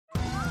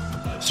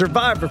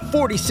Survivor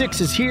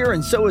 46 is here,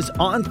 and so is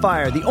On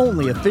Fire, the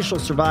only official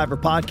Survivor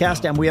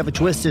podcast, and we have a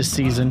twist this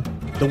season.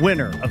 The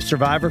winner of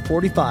Survivor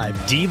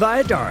 45, Dee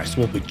Valladares,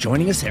 will be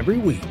joining us every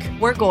week.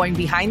 We're going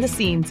behind the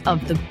scenes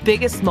of the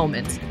biggest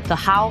moments, the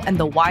how and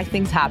the why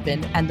things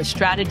happen, and the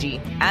strategy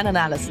and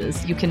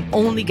analysis you can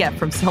only get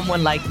from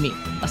someone like me,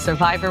 a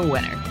Survivor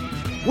winner.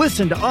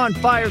 Listen to On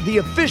Fire, the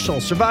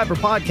official Survivor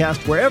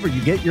podcast, wherever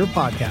you get your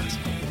podcast.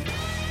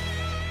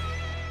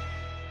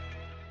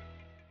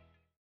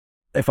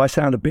 If I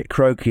sound a bit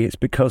croaky, it's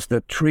because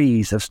the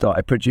trees have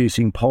started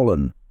producing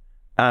pollen.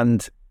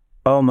 And,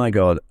 oh my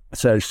God,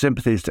 so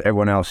sympathies to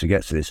everyone else who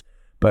gets this,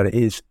 but it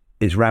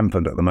is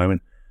rampant at the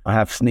moment. I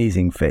have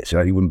sneezing fits,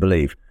 you wouldn't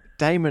believe.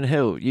 Damon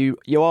Hill,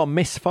 you are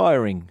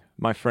misfiring,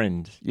 my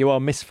friend. You are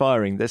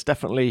misfiring. There's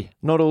definitely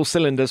not all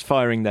cylinders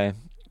firing there.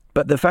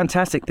 But the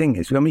fantastic thing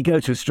is, when we go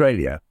to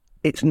Australia,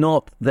 it's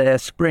not their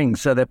spring,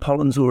 so their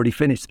pollen's already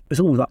finished. It's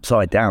all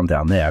upside down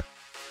there.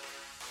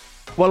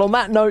 Well, on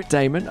that note,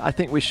 Damon, I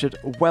think we should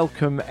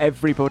welcome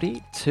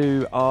everybody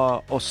to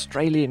our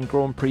Australian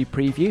Grand Prix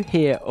preview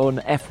here on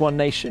F1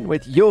 Nation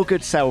with your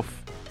good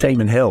self,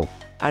 Damon Hill.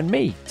 And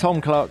me, Tom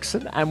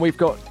Clarkson. And we've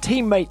got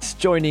teammates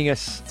joining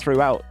us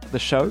throughout the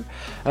show,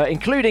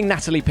 including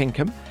Natalie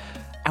Pinkham.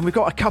 And we've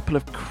got a couple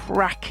of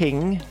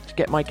cracking, to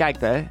get my gag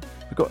there,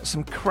 we've got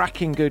some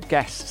cracking good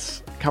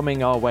guests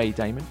coming our way,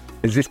 Damon.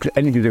 Is this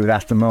anything to do with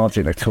Aston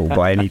Martin at all,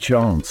 by any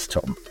chance,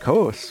 Tom? Of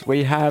course.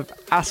 We have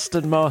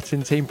Aston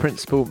Martin team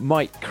principal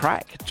Mike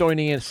Crack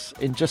joining us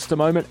in just a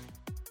moment.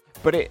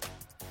 But it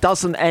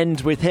doesn't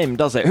end with him,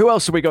 does it? Who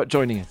else have we got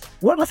joining us?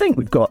 Well, I think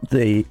we've got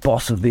the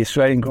boss of the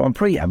Australian Grand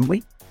Prix, haven't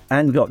we?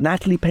 And we've got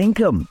Natalie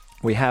Pinkham.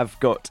 We have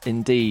got,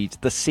 indeed,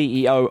 the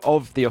CEO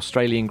of the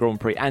Australian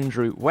Grand Prix,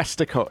 Andrew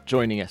Westacott,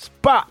 joining us.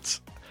 But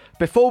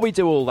before we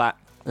do all that,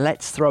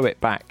 let's throw it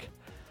back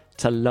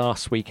to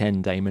last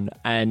weekend, Damon,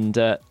 and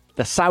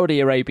the Saudi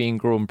Arabian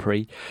Grand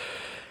Prix.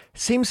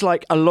 Seems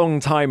like a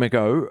long time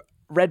ago.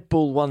 Red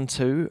Bull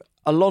 1-2,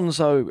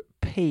 Alonso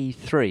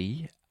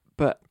P3,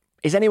 but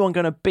is anyone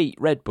going to beat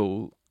Red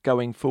Bull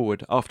going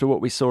forward after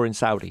what we saw in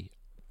Saudi?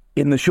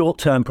 In the short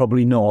term,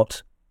 probably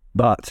not,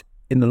 but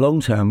in the long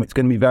term, it's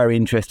going to be very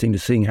interesting to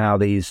see how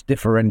these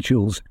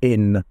differentials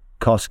in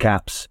cost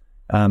caps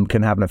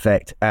can have an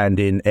effect, and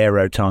in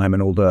aero time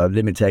and all the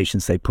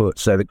limitations they put.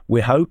 So that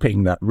we're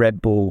hoping that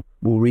Red Bull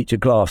will reach a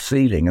glass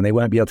ceiling and they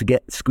won't be able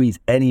to squeeze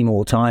any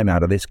more time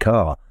out of this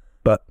car.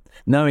 But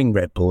knowing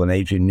Red Bull and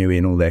Adrian Newey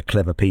and all their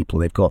clever people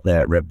they've got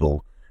there at Red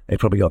Bull, they've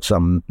probably got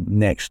some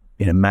next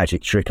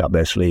magic trick up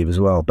their sleeve as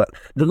well. But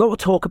there's a lot of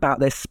talk about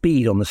their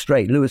speed on the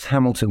straight. Lewis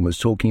Hamilton was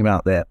talking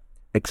about their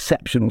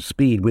exceptional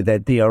speed with their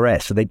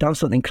DRS, so they've done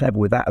something clever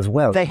with that as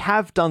well. They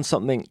have done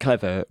something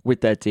clever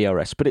with their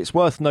DRS, but it's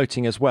worth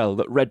noting as well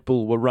that Red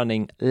Bull were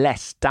running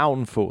less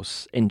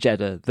downforce in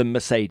Jeddah than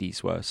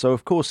Mercedes were, so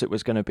of course it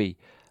was going to be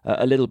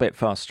a little bit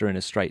faster in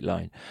a straight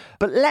line.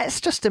 But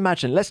let's just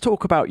imagine, let's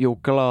talk about your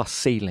glass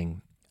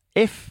ceiling.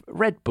 If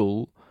Red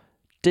Bull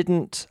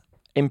didn't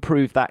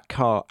improve that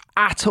car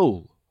at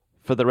all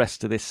for the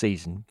rest of this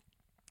season,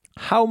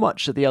 how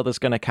much are the others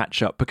going to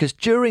catch up? Because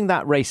during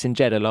that race in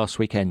Jeddah last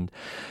weekend,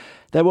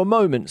 there were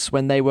moments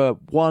when they were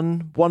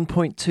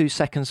 1.2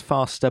 seconds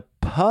faster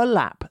per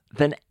lap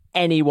than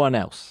anyone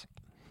else.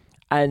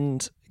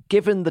 And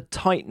given the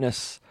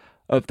tightness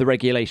of the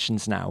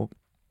regulations now,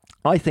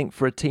 I think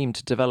for a team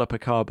to develop a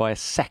car by a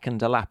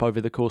second a lap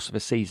over the course of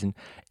a season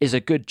is a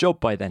good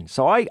job by then.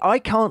 So I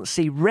can't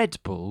see Red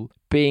Bull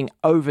being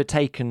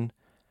overtaken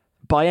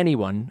by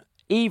anyone,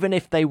 even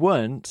if they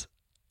weren't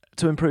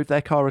to improve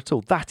their car at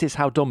all. That is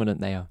how dominant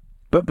they are.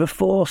 But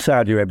before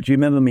Saudi Arabia, do you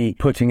remember me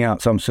putting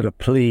out some sort of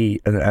plea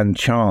and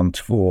chant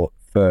for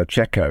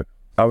Checo?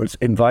 I was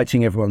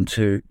inviting everyone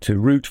to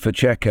root for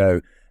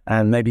Checo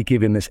and maybe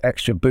give him this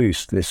extra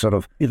boost, this sort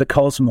of, the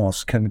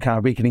cosmos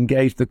we can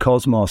engage the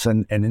cosmos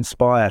and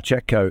inspire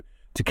Checo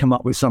to come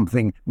up with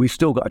something. We've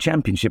still got a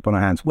championship on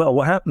our hands. Well,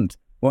 what happened?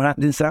 What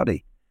happened in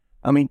Saudi?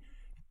 I mean,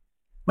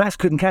 Max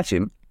couldn't catch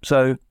him,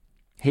 so...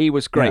 He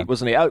was great,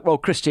 wasn't he? Well,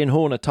 Christian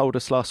Horner told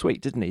us last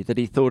week, didn't he, that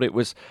he thought it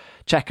was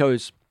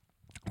Checo's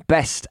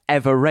best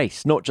ever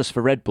race, not just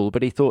for Red Bull,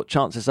 but he thought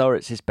chances are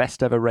it's his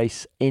best ever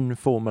race in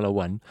Formula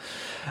One.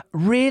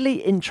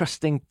 Really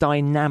interesting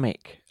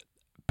dynamic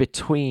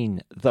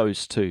between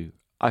those two,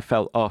 I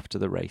felt, after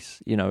the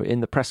race. You know,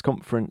 in the press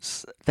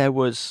conference, there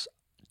was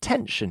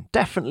tension,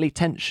 definitely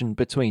tension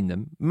between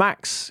them.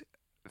 Max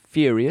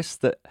furious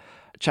that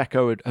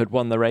Checo had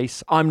won the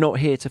race. I'm not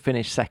here to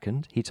finish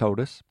second, he told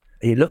us.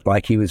 He looked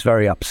like he was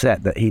very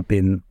upset that he'd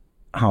been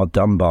hard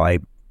done by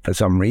for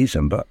some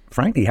reason, but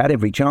frankly, he had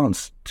every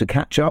chance to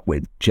catch up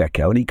with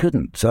Checo and he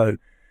couldn't. So,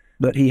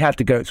 but he had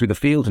to go through the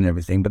field and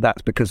everything, but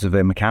that's because of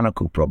a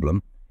mechanical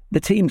problem. The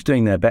team's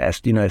doing their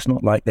best. You know, it's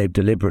not like they've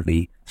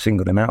deliberately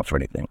singled him out for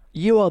anything.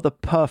 You are the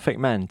perfect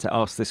man to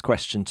ask this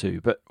question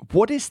to, but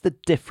what is the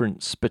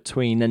difference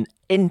between an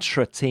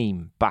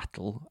intra-team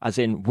battle, as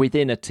in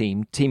within a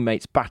team,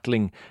 teammates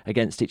battling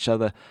against each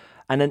other,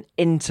 and an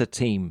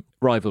inter-team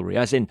rivalry,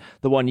 as in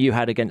the one you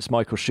had against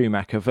Michael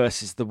Schumacher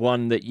versus the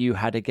one that you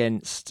had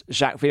against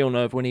Jacques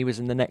Villeneuve when he was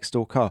in the next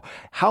door car.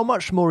 How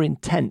much more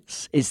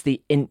intense is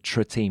the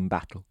intra-team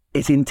battle?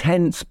 It's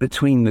intense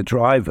between the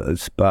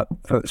drivers, but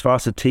as far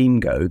as the team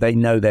go, they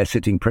know they're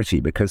sitting pretty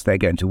because they're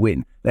going to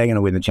win. They're going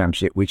to win the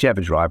championship,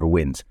 whichever driver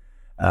wins.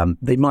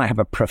 They might have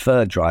a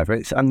preferred driver.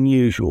 It's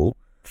unusual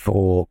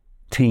for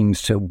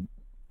teams to,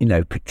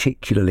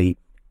 particularly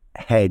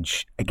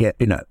hedge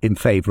in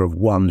favour of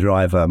one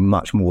driver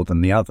much more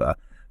than the other.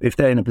 If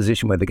they're in a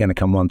position where they're going to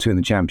come 1-2 in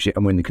the championship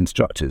and win the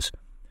constructors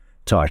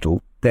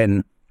title,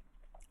 then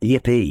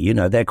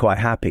yippee, they're quite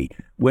happy.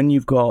 When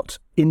you've got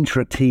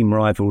intra-team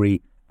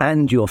rivalry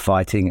and you're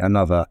fighting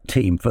another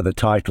team for the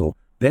title,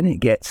 then it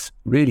gets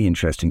really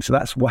interesting. So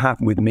that's what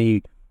happened with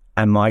me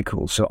and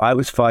Michael. So I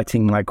was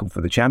fighting Michael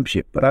for the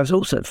championship, but I was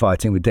also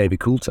fighting with David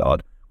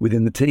Coulthard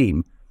within the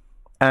team.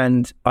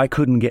 And I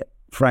couldn't get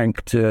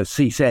Frank to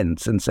see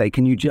sense and say,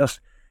 can you just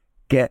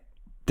get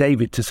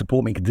David to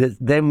support me? Because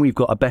then we've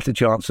got a better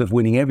chance of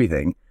winning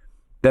everything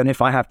than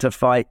if I have to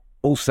fight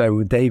also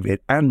with David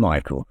and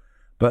Michael.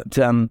 But,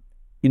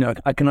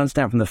 I can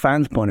understand from the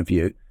fans' point of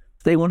view,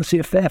 they want to see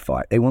a fair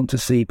fight. They want to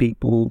see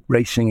people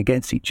racing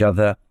against each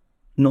other,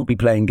 not be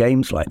playing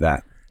games like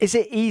that. Is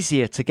it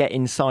easier to get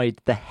inside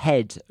the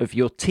head of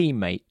your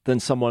teammate than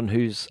someone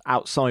who's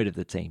outside of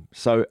the team?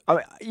 So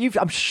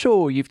I'm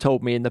sure you've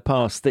told me in the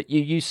past that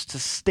you used to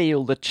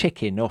steal the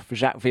chicken off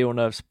Jacques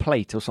Villeneuve's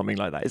plate or something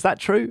like that. Is that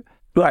true?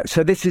 Right,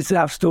 so this is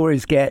how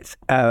stories get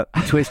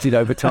twisted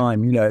over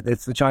time.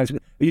 It's the Chinese.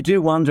 You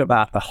do wonder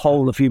about the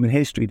whole of human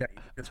history.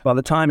 Because by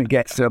the time it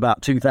gets to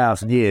about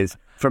 2,000 years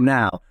from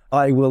now,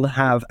 I will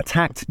have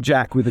attacked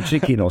Jack with a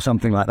chicken or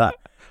something like that.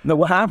 No,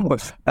 what happened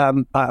was,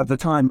 at the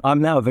time,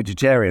 I'm now a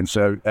vegetarian,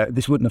 so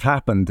this wouldn't have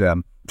happened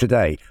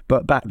today.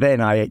 But back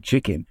then, I ate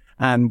chicken,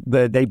 and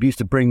they used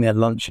to bring our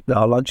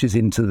lunches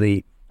into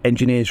the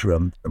engineer's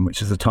room,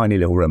 which is a tiny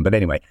little room. But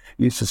anyway,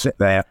 used to sit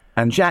there,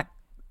 and Jack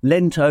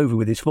leant over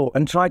with his fork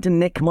and tried to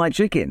nick my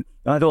chicken.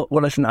 And I thought,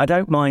 well, listen, I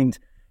don't mind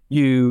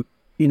you,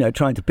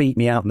 trying to beat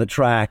me out on the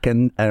track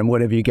and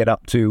whatever you get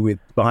up to with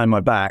behind my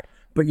back,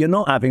 but you're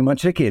not having my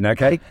chicken,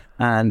 okay?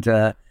 And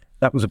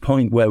that was a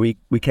point where we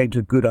came to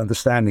a good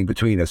understanding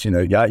between us.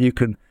 Yeah, you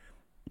can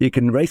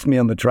race me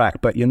on the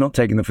track, but you're not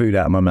taking the food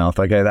out of my mouth,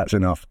 okay? That's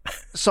enough.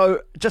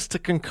 So just to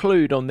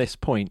conclude on this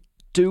point,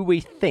 do we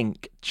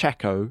think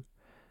Checo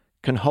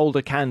can hold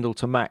a candle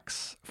to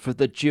Max for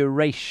the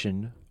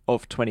duration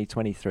of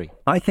 2023?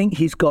 I think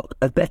he's got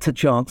a better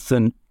chance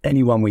than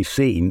anyone we've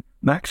seen.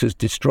 Max has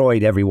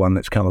destroyed everyone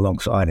that's come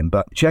alongside him,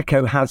 but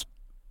Checo has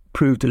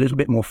proved a little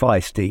bit more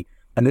feisty,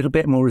 a little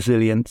bit more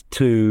resilient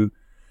to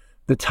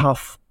the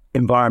tough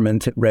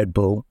environment at Red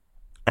Bull,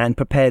 and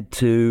prepared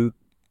to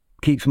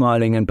keep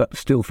smiling but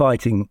still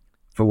fighting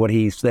for what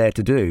he's there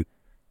to do.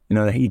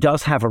 He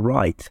does have a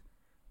right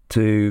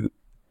to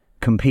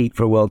compete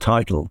for a world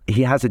title.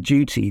 He has a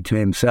duty to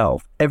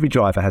himself. Every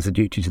driver has a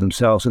duty to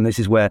themselves, and this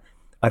is where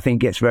I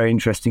think it gets very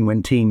interesting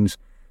when teams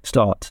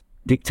start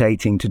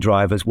dictating to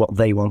drivers what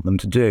they want them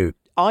to do.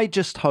 I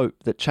just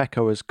hope that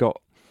Checo has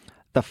got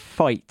the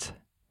fight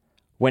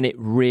when it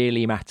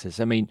really matters.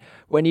 I mean,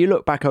 when you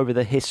look back over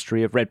the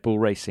history of Red Bull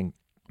racing,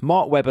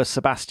 Mark Webber,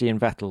 Sebastian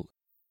Vettel,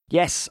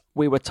 yes,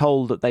 we were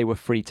told that they were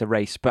free to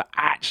race, but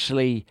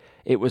actually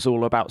it was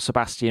all about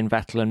Sebastian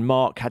Vettel, and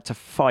Mark had to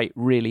fight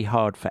really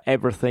hard for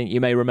everything.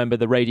 You may remember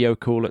the radio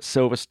call at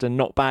Silverstone,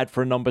 not bad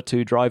for a number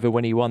 2 driver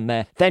when he won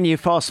there. Then you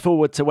fast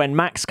forward to when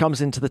Max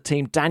comes into the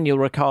team, Daniel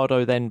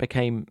Ricciardo then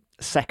became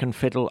second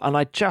fiddle, and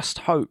I just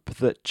hope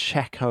that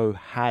Checo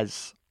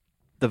has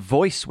the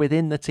voice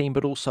within the team,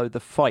 but also the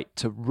fight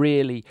to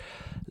really,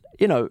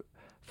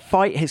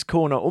 fight his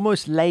corner,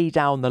 almost lay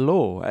down the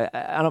law.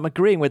 And I'm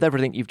agreeing with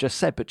everything you've just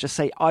said, but just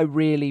say, I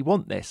really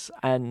want this.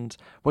 And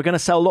we're going to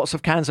sell lots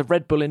of cans of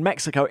Red Bull in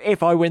Mexico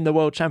if I win the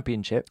World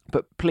Championship,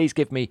 but please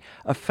give me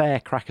a fair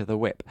crack of the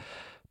whip.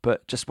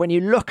 But just when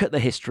you look at the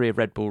history of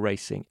Red Bull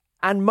racing,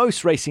 and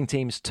most racing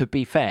teams, to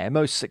be fair,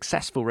 most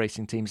successful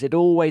racing teams, it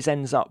always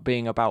ends up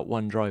being about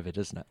one driver,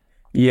 doesn't it?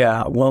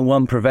 Yeah, well,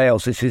 one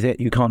prevails. This is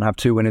it. You can't have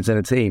 2 winners in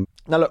a team.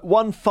 Now, look,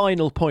 one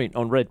final point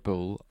on Red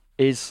Bull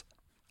is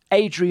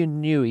Adrian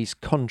Newey's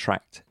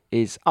contract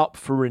is up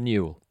for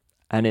renewal,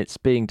 and it's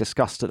being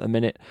discussed at the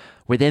minute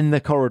within the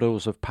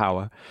corridors of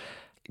power.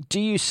 Do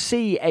you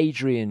see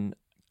Adrian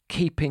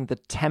keeping the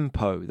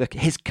tempo,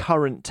 his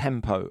current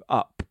tempo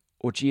up?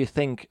 Or do you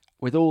think,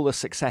 with all the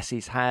success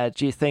he's had,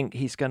 do you think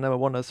he's going to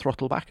want to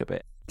throttle back a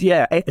bit?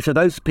 Yeah, so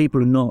those people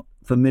who are not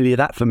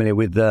familiar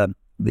with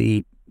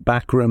the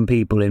backroom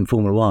people in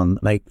Formula One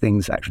that make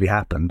things actually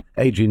happen,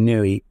 Adrian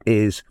Newey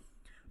is,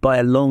 by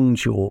a long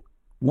shot,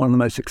 one of the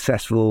most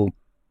successful,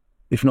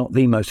 if not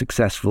the most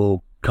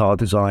successful car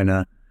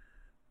designer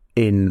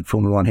in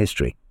Formula One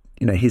history.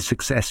 His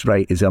success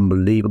rate is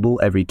unbelievable.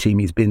 Every team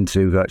he's been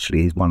to,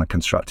 virtually, he's won a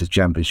Constructors'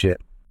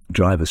 Championship,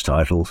 drivers'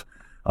 titles.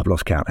 I've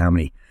lost count how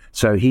many.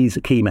 So he's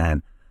a key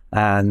man,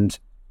 and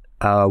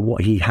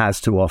what he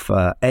has to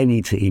offer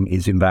any team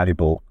is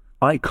invaluable.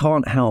 I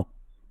can't help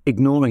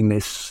ignoring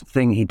this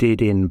thing he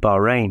did in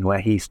Bahrain where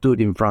he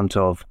stood in front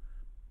of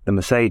the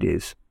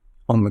Mercedes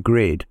on the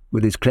grid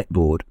with his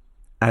clipboard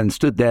and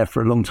stood there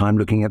for a long time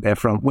looking at their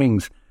front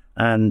wings.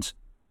 And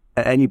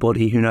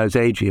anybody who knows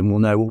Adrian will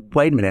know, well,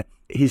 wait a minute,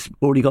 he's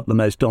already got the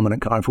most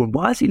dominant car in Formula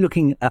 1. Why is he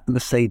looking at the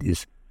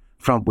Mercedes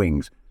front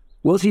wings?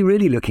 Was he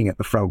really looking at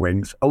the front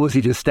wings, or was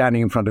he just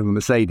standing in front of a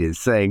Mercedes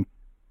saying,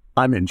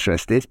 I'm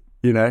interested,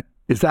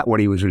 Is that what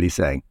he was really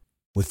saying?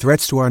 With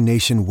threats to our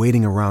nation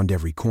waiting around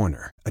every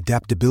corner,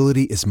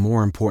 adaptability is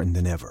more important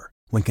than ever.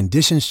 When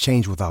conditions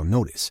change without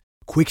notice,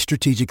 quick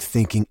strategic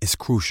thinking is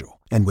crucial.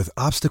 And with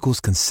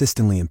obstacles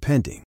consistently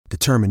impending,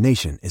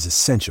 determination is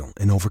essential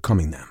in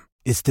overcoming them.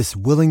 It's this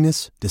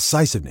willingness,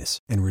 decisiveness,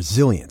 and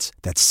resilience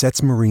that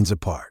sets Marines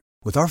apart.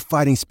 With our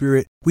fighting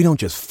spirit, we don't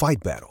just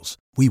fight battles,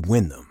 we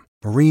win them.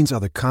 Marines are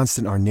the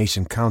constant our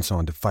nation counts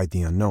on to fight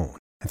the unknown.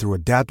 And through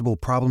adaptable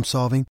problem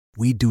solving,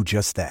 we do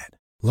just that.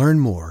 Learn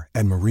more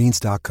at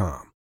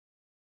Marines.com.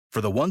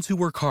 For the ones who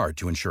work hard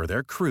to ensure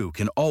their crew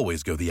can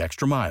always go the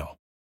extra mile,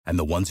 and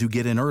the ones who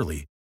get in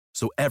early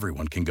so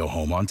everyone can go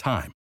home on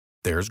time,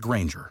 there's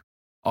Grainger,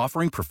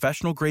 offering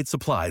professional-grade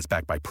supplies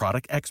backed by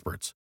product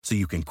experts so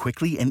you can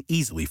quickly and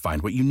easily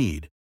find what you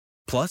need.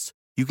 Plus,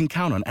 you can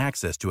count on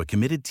access to a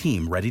committed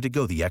team ready to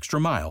go the extra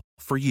mile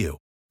for you.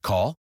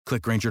 Call,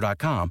 click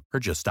Grainger.com, or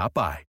just stop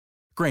by.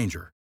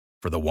 Grainger,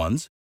 for the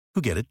ones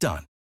who get it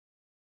done.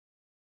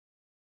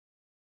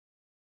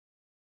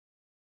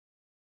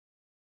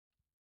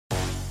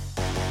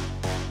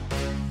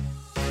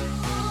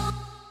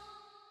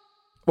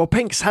 Well,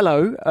 Pinks,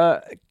 hello.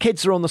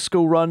 Kids are on the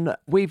school run.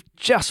 We've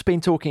just been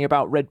talking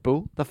about Red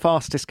Bull, the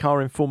fastest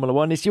car in Formula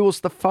One. Is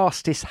yours the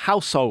fastest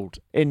household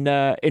in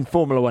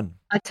Formula One?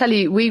 I tell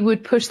you, we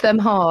would push them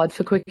hard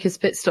for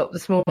quickest pit stop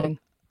this morning.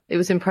 It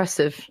was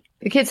impressive.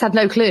 The kids had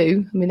no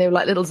clue. I mean, they were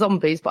like little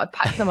zombies, but I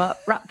packed them up,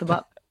 wrapped them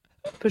up,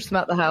 pushed them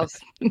out the house.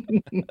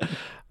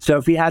 So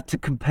if we had to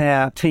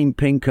compare Team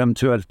Pinkham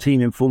to a team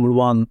in Formula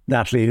One,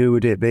 Natalie, who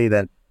would it be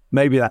then?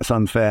 Maybe that's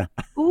unfair.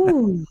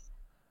 Ooh.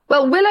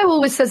 Well, Willow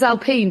always says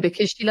Alpine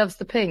because she loves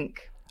the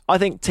pink. I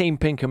think Team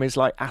Pinkham is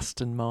like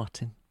Aston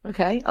Martin.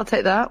 Okay, I'll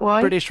take that.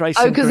 Why? British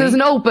Racing Green. Oh, because there's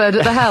an old bird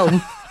at the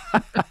helm.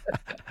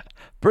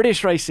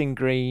 British Racing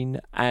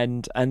Green,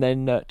 and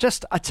then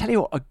just, I tell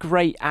you what, a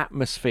great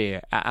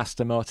atmosphere at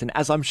Aston Martin,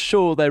 as I'm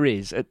sure there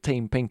is at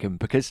Team Pinkham.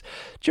 Because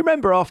do you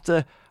remember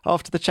after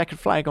the checkered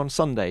flag on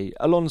Sunday,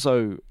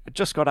 Alonso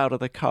just got out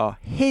of the car.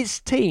 His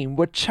team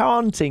were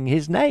chanting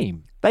his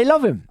name. They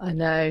love him. I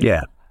know.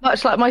 Yeah.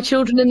 Much like my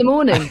children in the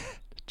morning.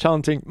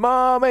 Chanting,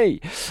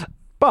 Mommy!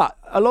 But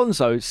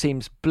Alonso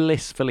seems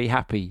blissfully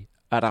happy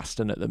at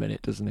Aston at the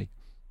minute, doesn't he?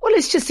 Well,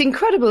 it's just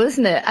incredible,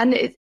 isn't it? And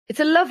it's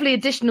a lovely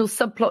additional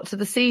subplot to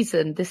the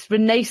season, this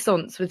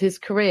renaissance with his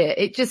career.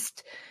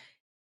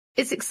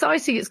 It's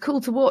exciting. It's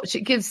cool to watch.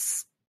 It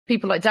gives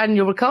people like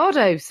Daniel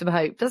Ricciardo some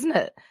hope, doesn't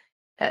it?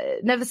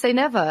 Never say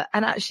never.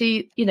 And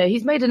actually,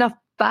 he's made enough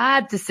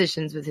bad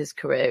decisions with his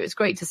career. It's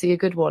great to see a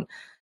good one.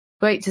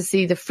 Great to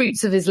see the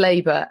fruits of his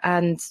labour.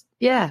 And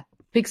yeah,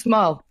 big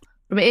smile.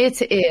 From ear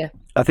to ear.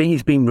 I think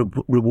he's been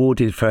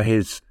rewarded for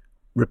his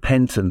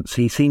repentance.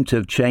 He seemed to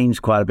have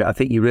changed quite a bit. I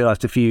think he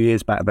realised a few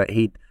years back that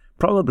he'd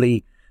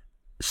probably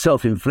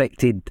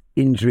self-inflicted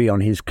injury on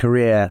his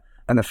career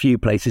and a few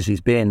places he's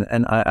been.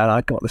 And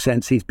I got the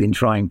sense he's been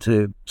trying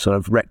to sort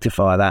of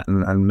rectify that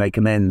and make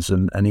amends.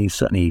 And he's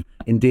certainly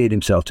endeared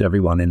himself to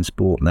everyone in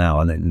sport now.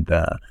 And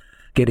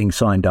getting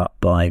signed up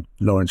by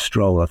Lawrence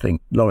Stroll, I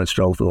think Lawrence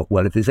Stroll thought,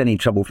 well, if there's any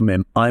trouble from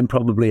him, I'm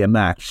probably a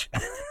match.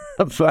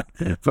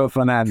 for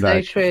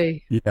Fernando. So true.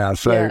 Yeah,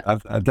 so yeah.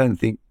 I don't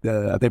think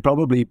they're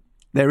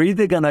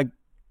either going to,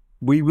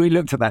 we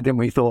looked at that, didn't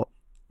we? Thought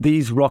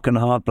these rock and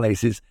hard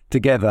places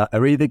together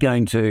are either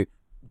going to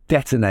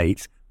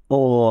detonate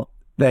or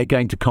they're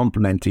going to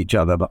complement each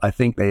other. But I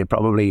think they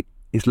probably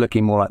is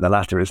looking more like the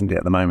latter, isn't it,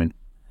 at the moment?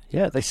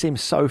 Yeah, they seem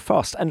so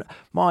fast. And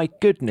my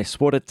goodness,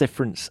 what a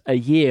difference a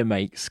year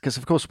makes. Because,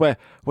 of course, we're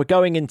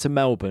going into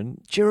Melbourne.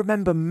 Do you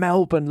remember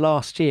Melbourne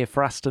last year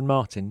for Aston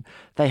Martin?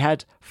 They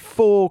had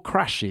 4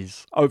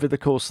 crashes over the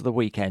course of the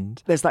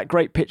weekend. There's that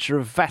great picture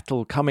of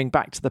Vettel coming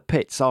back to the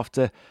pits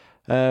after,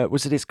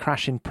 was it his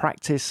crash in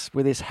practice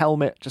with his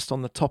helmet just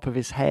on the top of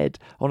his head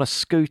on a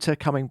scooter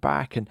coming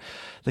back. And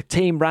the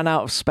team ran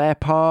out of spare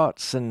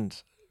parts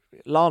and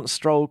Lance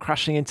Stroll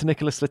crashing into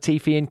Nicholas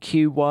Latifi in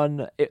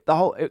Q1.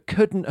 It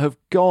couldn't have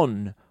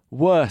gone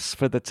worse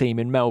for the team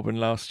in Melbourne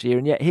last year,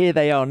 and yet here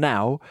they are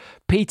now,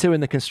 P2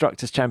 in the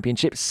Constructors'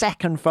 Championship,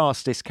 second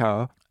fastest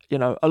car.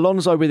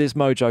 Alonso with his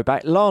mojo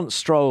back, Lance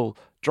Stroll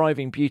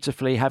driving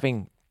beautifully,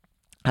 having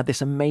had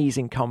this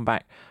amazing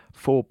comeback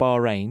for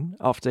Bahrain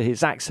after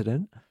his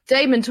accident.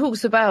 Damon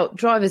talks about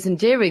drivers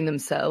endearing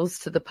themselves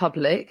to the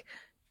public.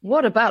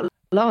 What about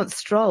Lance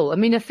Stroll? I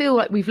mean, I feel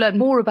like we've learned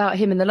more about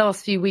him in the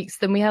last few weeks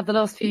than we have the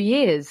last few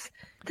years.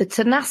 The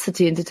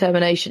tenacity and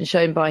determination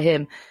shown by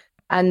him.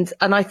 And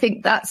I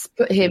think that's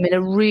put him in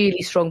a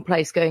really strong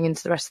place going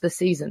into the rest of the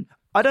season.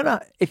 I don't know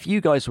if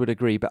you guys would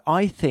agree, but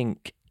I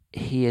think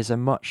he is a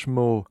much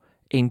more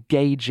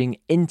engaging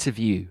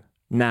interview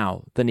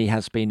now than he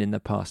has been in the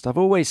past. I've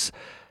always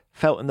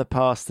felt in the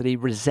past that he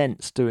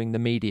resents doing the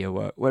media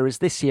work, whereas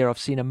this year I've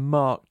seen a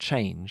marked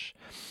change.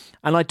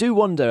 And I do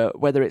wonder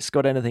whether it's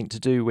got anything to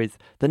do with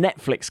the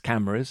Netflix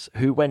cameras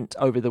who went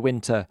over the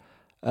winter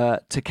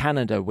to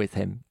Canada with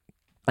him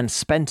and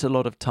spent a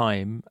lot of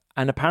time.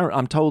 And apparently,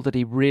 I'm told that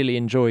he really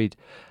enjoyed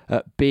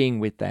being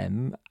with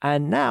them.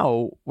 And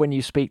now, when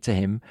you speak to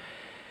him,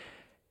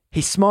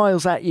 he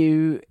smiles at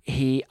you.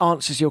 He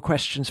answers your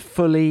questions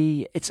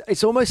fully.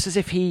 It's almost as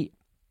if he,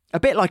 a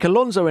bit like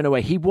Alonso in a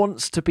way, he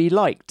wants to be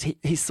liked.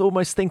 He's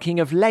almost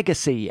thinking of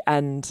legacy.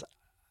 And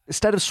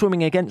instead of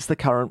swimming against the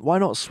current, why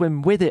not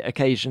swim with it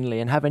occasionally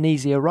and have an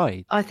easier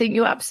ride? I think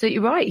you're absolutely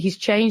right. He's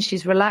changed.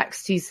 He's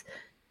relaxed. He's,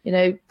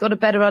 got a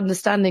better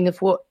understanding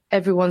of what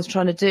everyone's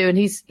trying to do. And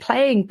he's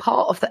playing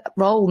part of that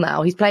role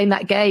now. He's playing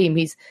that game.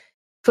 He's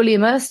fully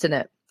immersed in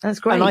it. That's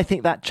great. And I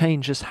think that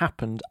change has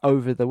happened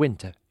over the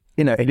winter.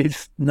 It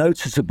is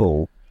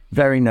noticeable,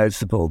 very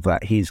noticeable,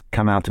 that he's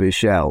come out of his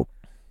shell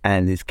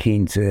and is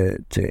keen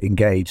to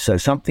engage. So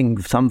some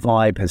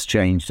vibe has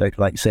changed,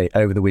 like say,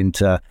 over the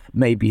winter.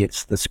 Maybe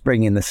it's the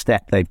spring in the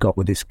step they've got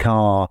with his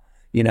car,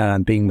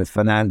 and being with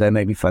Fernando.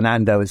 Maybe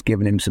Fernando has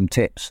given him some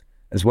tips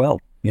as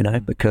well,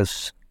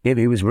 because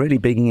he was really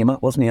bigging him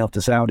up, wasn't he, after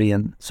Saudi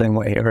and saying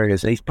what here he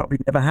is. He's probably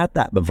never had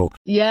that before.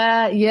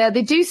 Yeah,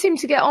 they do seem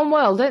to get on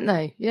well, don't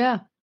they? Yeah.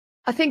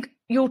 I think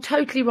you're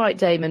totally right,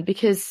 Damon,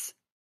 because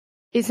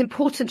it's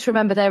important to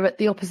remember they're at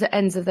the opposite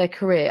ends of their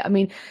career. I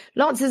mean,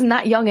 Lance isn't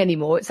that young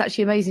anymore. It's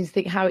actually amazing to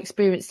think how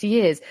experienced he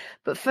is.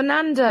 But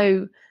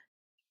Fernando,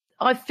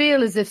 I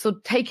feel as if sort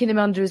of taking him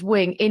under his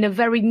wing in a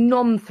very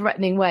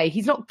non-threatening way.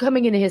 He's not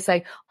coming in here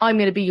saying, I'm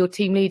going to be your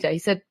team leader. He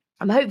said,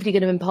 I'm hopefully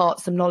going to impart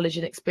some knowledge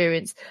and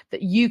experience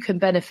that you can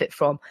benefit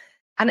from.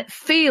 And it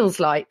feels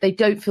like they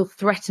don't feel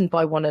threatened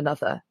by one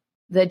another.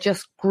 They're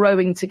just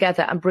growing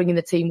together and bringing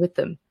the team with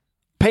them.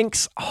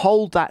 Pinks,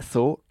 hold that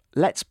thought.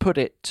 Let's put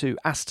it to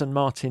Aston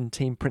Martin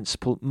team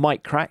principal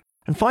Mike Crack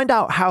and find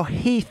out how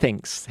he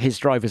thinks his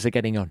drivers are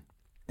getting on.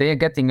 They are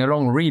getting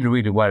along really,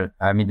 really well.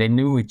 I mean, they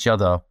knew each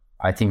other,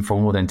 I think, for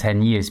more than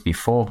 10 years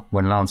before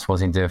when Lance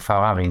was in the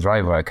Ferrari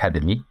Driver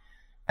Academy.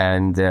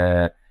 And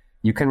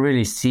you can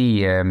really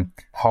see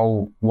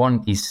how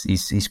one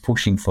is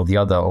pushing for the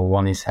other or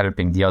one is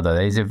helping the other.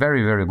 There is a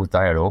very, very good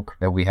dialogue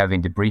that we have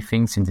in the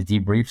briefings, in the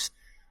debriefs.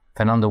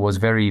 Fernando was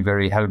very,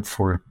 very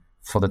helpful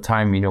for the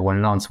time,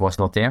 when Lance was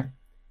not there.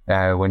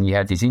 When he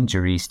had his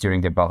injuries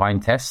during the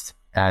Bahrain test,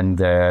 and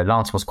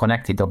Lance was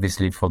connected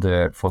obviously for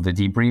the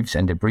debriefs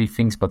and the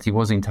briefings, but he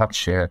was in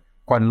touch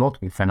quite a lot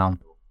with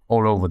Fernando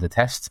all over the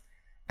test,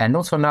 and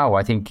also now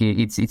I think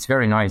it's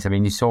very nice. I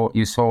mean, you saw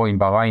in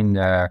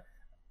Bahrain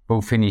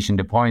both finishing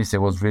the points.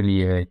 There was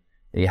really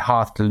a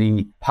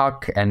heartily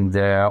hug, and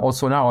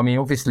also now, I mean,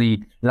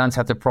 obviously Lance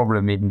had a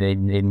problem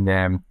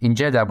in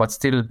Jeddah, but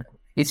still.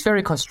 It's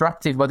very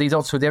constructive, but it's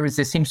also there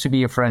seems to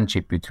be a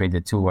friendship between the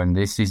two, and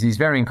this is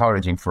very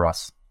encouraging for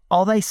us.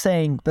 Are they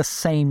saying the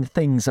same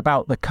things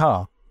about the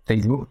car? They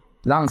do.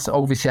 Lance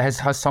obviously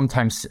has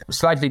sometimes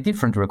slightly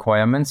different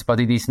requirements, but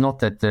it is not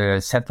that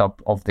the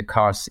setup of the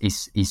cars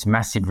is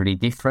massively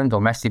different or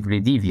massively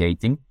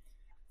deviating.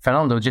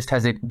 Fernando just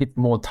has a bit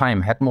more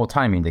time, had more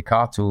time in the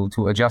car to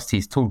adjust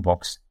his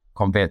toolbox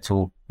compared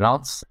to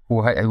Lance,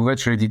 who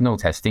actually did no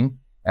testing.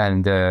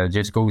 And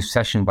just goes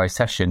session by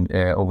session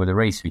over the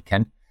race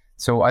weekend.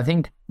 So I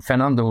think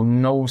Fernando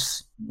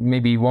knows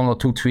maybe one or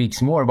two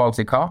tweaks more about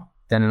the car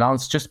than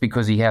Lance, just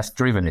because he has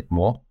driven it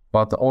more.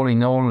 But all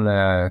in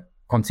all,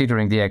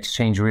 considering the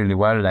exchange really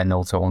well, and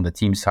also on the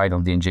team side,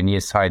 on the engineer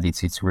side,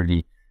 it's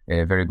really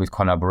a very good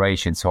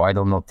collaboration. So I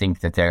do not think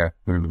that there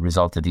will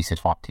result a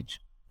disadvantage.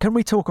 Can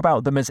we talk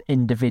about them as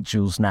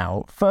individuals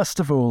now?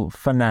 First of all,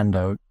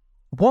 Fernando,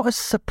 what has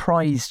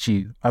surprised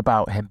you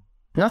about him?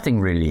 Nothing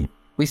really.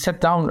 We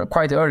sat down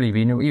quite early,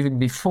 even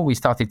before we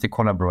started the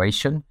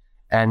collaboration,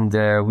 and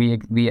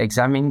we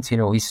examined,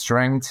 his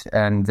strengths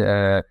and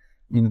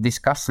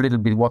discussed a little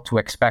bit what to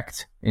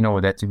expect.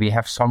 That we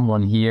have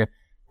someone here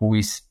who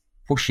is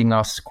pushing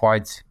us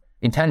quite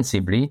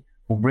intensively,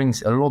 who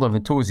brings a lot of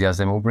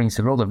enthusiasm, who brings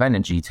a lot of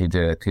energy to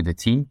the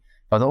team,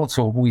 but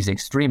also who is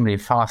extremely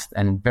fast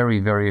and very,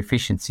 very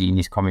efficient in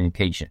his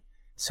communication.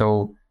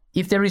 So,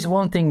 if there is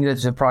one thing that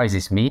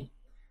surprises me,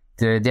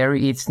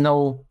 it's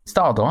no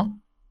stardom.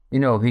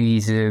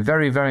 He's a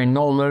very, very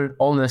normal,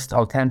 honest,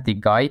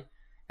 authentic guy.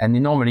 And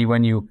normally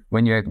when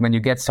you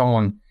get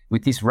someone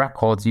with these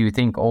records, you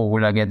think, oh,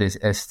 will I get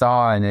a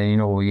star?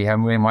 And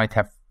we might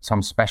have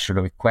some special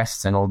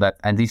requests and all that.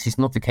 And this is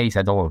not the case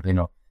at all.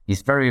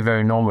 He's very,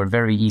 very normal,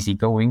 very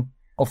easygoing.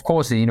 Of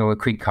course, a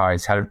quick car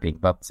is helping.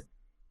 But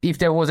if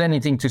there was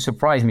anything to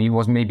surprise me, it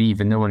was maybe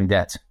even only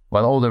that.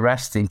 Well, all the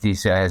rest it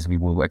is as we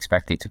would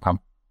expect it to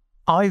come.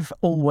 I've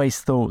always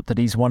thought that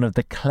he's one of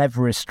the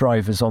cleverest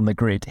drivers on the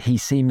grid. He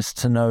seems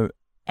to know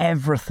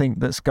everything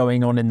that's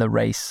going on in the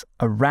race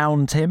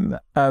around him.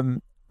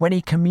 When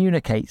he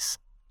communicates,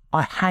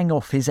 I hang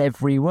off his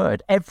every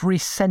word. Every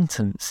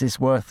sentence is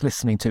worth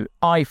listening to,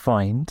 I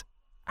find.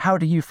 How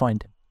do you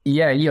find him?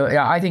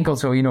 Yeah. I think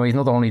also, he's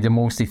not only the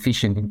most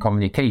efficient in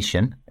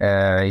communication,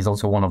 he's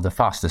also one of the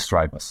fastest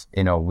drivers.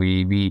 He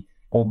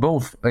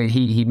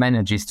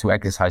manages to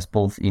exercise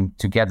both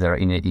together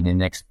in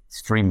an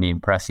extremely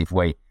impressive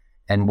way.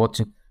 And what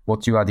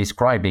you are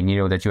describing,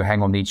 that you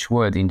hang on each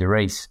word in the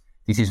race,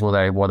 this is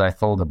what I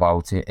thought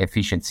about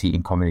efficiency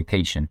in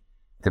communication.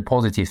 The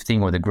positive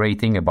thing or the great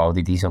thing about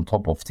it is on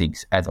top of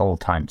things at all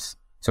times.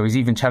 So he's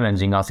even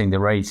challenging us in the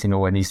race,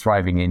 when he's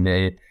driving in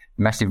the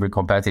massively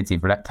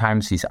competitive lap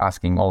times. He's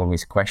asking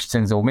always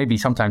questions, or maybe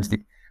sometimes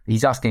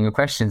he's asking a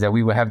question that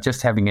we were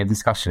having a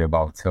discussion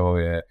about.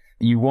 So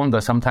you wonder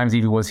sometimes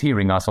if he was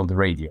hearing us on the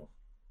radio.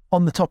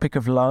 On the topic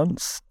of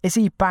Lance, is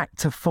he back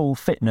to full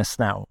fitness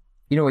now?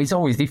 It's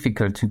always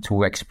difficult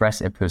to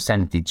express a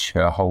percentage.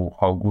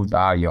 How good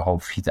are you? How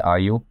fit are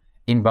you?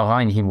 In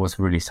Bahrain, he was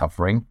really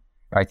suffering.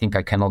 I think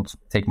I cannot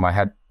take my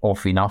head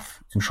off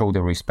enough to show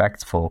the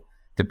respect for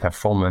the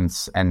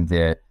performance and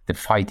the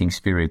fighting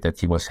spirit that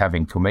he was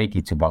having to make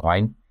it to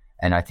Bahrain.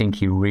 And I think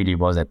he really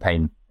was at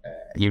pain.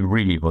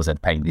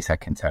 This I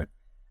can tell.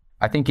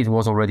 I think it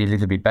was already a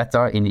little bit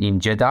better in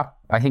Jeddah.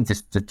 I think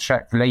the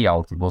track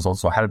layout was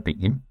also helping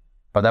him.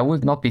 But I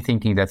would not be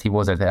thinking that he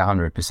was at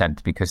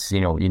 100% because,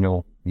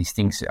 these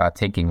things are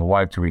taking a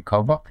while to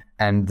recover.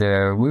 And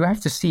we will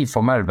have to see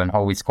for Melbourne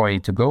how it's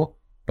going to go.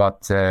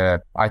 But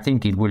I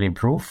think it will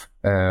improve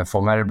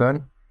for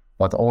Melbourne.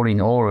 But all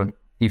in all,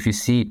 if you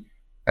see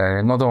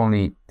not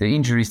only the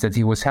injuries that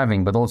he was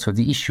having, but also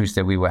the issues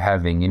that we were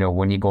having,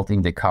 when he got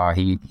in the car,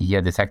 he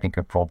had a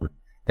technical problem.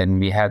 Then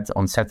we had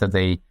on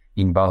Saturday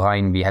in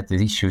Bahrain, we had the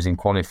issues in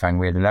qualifying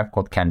where the lap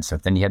got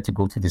cancelled. Then he had to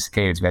go to the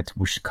scales. We had to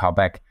push the car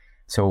back.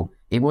 So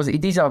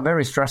it is a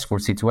very stressful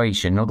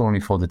situation, not only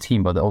for the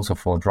team, but also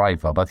for the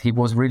driver. But he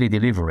was really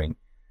delivering.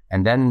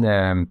 And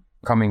then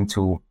coming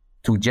to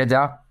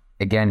Jeddah,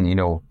 again,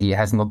 he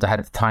has not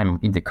had time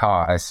in the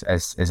car as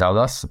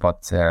others,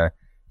 but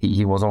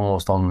he was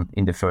almost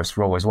in the first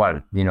row as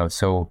well,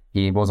 so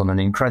he was on an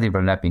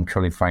incredible lap in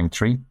qualifying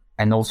 3.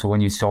 And also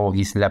when you saw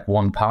his lap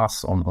 1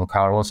 pass on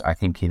Carlos, I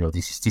think,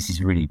 this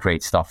is really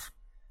great stuff.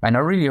 And I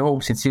really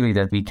hope sincerely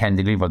that we can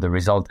deliver the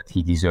result that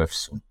he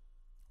deserves.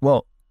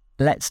 Well,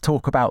 let's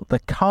talk about the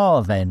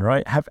car then,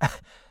 right?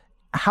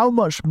 How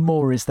much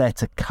more is there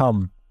to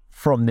come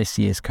from this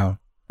year's car?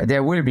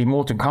 There will be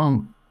more to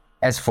come,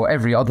 as for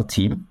every other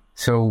team.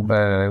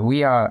 So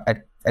we are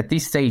at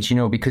this stage,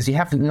 because you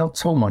have not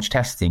so much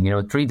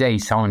testing. 3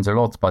 days sounds a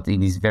lot, but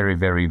it is very,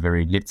 very,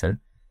 very little.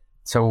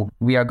 So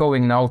we are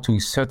going now to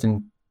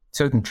certain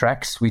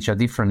tracks which are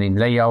different in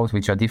layout,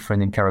 which are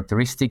different in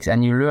characteristics,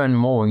 and you learn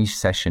more in each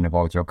session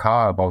about your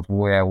car, about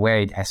where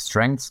it has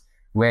strengths,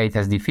 where it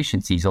has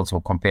deficiencies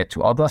also compared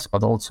to others,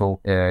 but also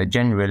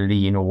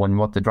generally, on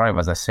what the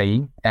drivers are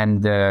saying.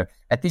 And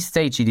at this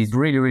stage, it is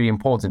really, really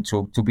important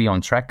to be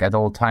on track at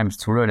all times,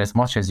 to learn as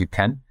much as you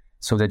can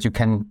so that you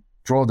can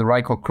draw the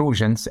right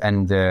conclusions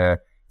and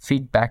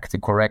feed back the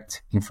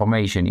correct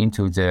information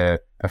into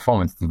the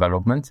performance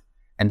development,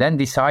 and then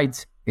decide,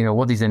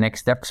 what is the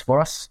next steps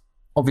for us.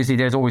 Obviously,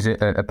 there's always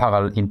a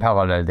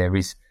parallel. There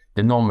is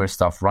the normal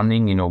stuff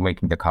running,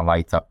 making the car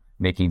lighter,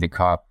 making the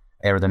car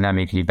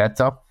aerodynamically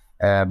better.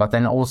 But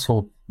then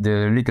also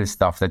the little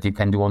stuff that you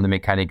can do on the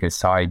mechanical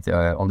side,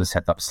 on the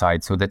setup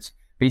side, so that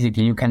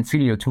basically you can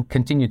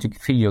continue to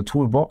fill your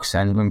toolbox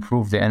and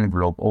improve the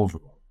envelope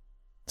overall.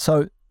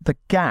 So the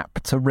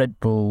gap to Red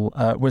Bull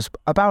was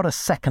about a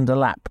second a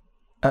lap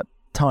at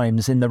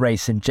times in the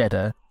race in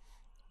Jeddah.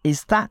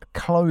 Is that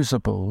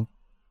closable,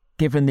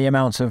 given the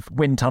amount of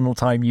wind tunnel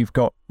time you've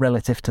got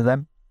relative to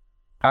them?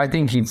 I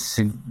think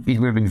it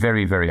will be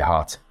very, very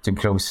hard to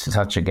close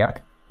such a gap,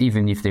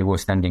 even if they were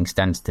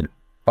standstill.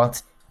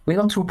 But we're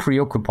not too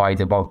preoccupied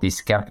about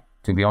this gap,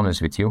 to be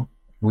honest with you.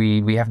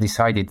 We have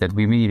decided that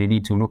we really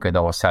need to look at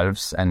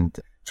ourselves and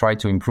try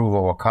to improve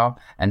our car,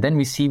 and then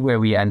we see where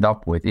we end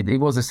up with. It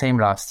was the same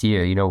last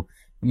year,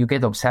 you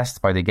get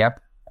obsessed by the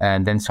gap,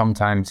 and then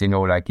sometimes,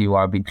 you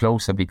are a bit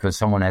closer because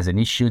someone has an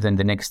issue, then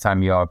the next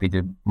time you are a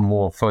bit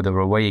more further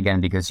away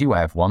again because you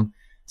have one.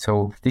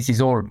 So this is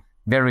all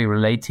very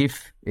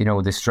relative,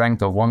 the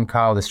strength of one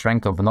car, the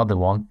strength of another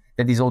one.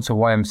 That is also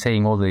why I'm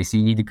saying all this.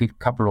 You need a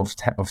couple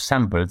of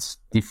samples,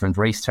 different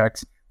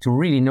racetracks, to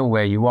really know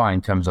where you are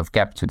in terms of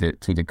gap to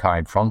the car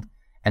in front.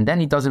 And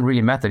then it doesn't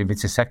really matter if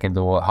it's a second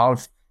or a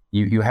half.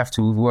 You have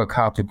to work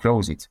hard to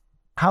close it.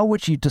 How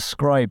would you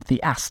describe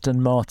the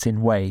Aston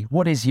Martin way?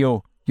 What is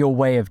your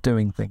way of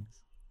doing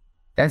things?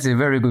 That's a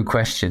very good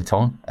question,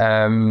 Tom.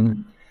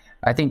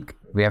 I think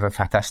we have a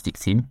fantastic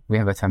team. We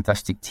have a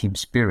fantastic team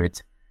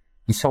spirit.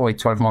 We saw it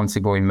 12 months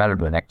ago in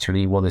Melbourne,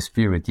 actually, what a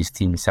spirit this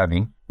team is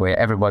having, where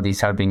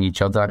everybody's helping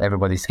each other,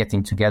 everybody's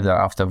getting together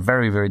after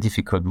very, very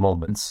difficult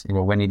moments,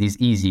 when it is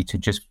easy to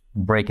just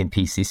break in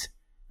pieces.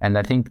 And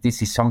I think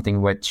this is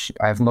something which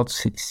I have not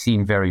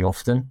seen very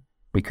often,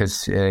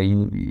 because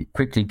you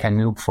quickly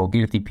can look for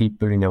guilty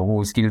people,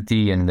 who is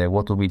guilty and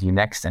what will we do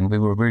next. And we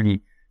were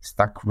really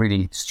stuck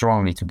really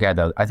strongly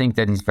together. I think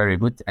that is very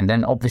good. And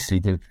then obviously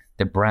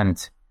the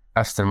brand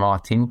Aston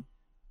Martin,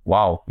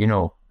 wow,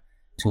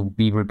 to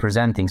be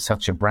representing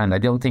such a brand. I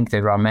don't think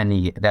there are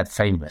many that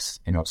famous,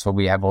 so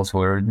we have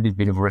also a little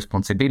bit of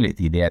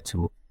responsibility there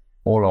to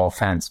all our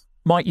fans.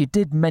 Mike, you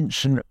did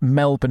mention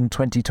Melbourne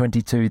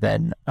 2022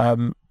 then.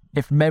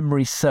 If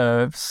memory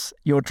serves,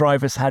 your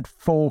drivers had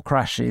 4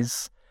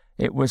 crashes.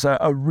 It was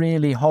a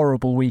really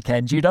horrible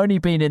weekend. You'd only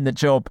been in the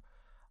job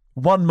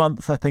 1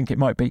 month, I think it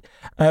might be.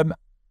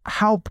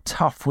 How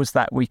tough was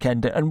that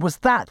weekend? And was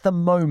that the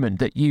moment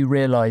that you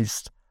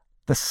realised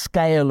the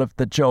scale of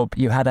the job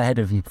you had ahead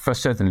of you?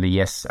 Certainly,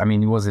 yes. I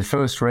mean, it was the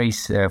first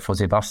race for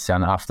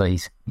Sebastian after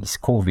his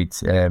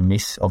COVID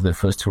miss of the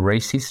first 2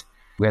 races.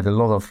 We had a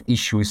lot of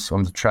issues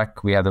on the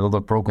track. We had a lot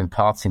of broken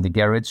parts in the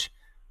garage.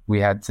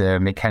 We had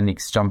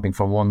mechanics jumping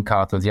from one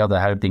car to the other,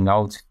 helping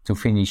out to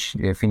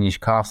finish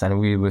cars. And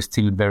we were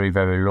still very,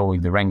 very low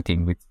in the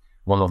ranking with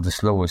one of the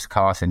slowest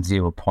cars and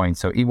 0 points.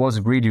 So it was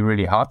really,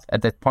 really hard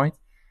at that point.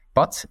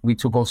 But we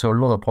took also a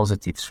lot of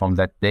positives from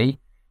that day,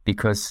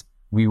 because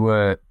we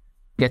were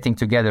getting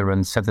together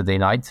on Saturday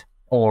night,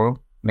 all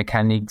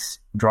mechanics,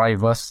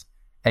 drivers,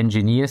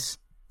 engineers,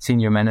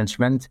 senior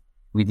management.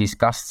 We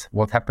discussed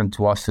what happened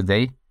to us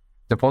today,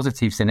 the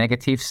positives and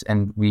negatives,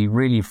 and we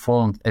really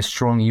formed a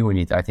strong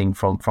unit, I think,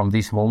 from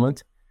this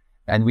moment.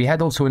 And we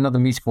had also another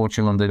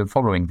misfortune on the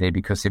following day,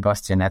 because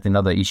Sebastian had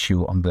another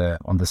issue on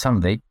the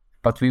Sunday.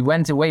 But we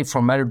went away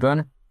from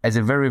Melbourne as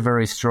a very,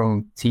 very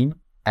strong team,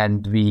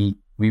 and we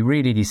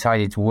really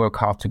decided to work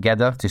hard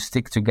together, to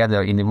stick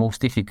together in the most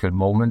difficult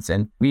moments,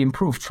 and we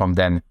improved from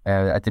then.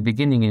 At the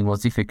beginning, it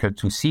was difficult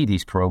to see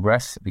this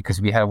progress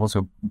because we have also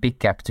a big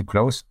gap to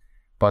close.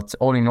 But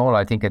all in all,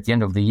 I think at the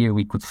end of the year,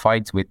 we could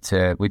fight with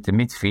the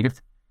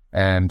midfield.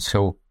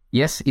 So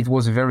yes, it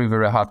was a very,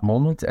 very hard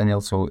moment. And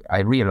also I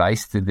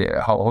realized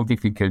how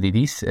difficult it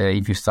is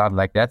if you start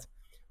like that.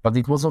 But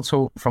it was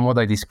also, from what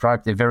I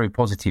described, a very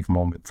positive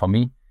moment for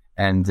me.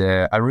 And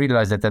I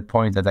realized at that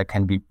point that I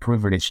can be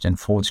privileged and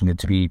fortunate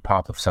to be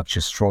part of such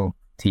a strong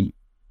team.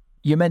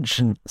 You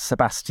mentioned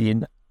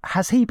Sebastian.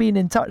 Has he been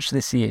in touch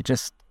this year,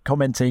 just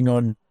commenting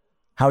on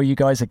how you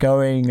guys are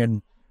going?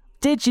 And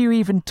did you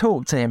even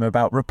talk to him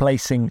about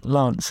replacing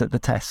Lance at the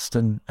test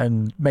and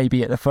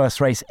maybe at the first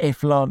race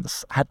if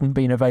Lance hadn't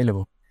been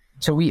available?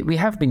 So we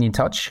have been in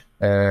touch.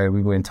 We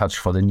were in touch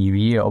for the new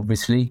year,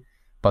 obviously.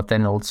 But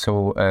then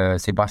also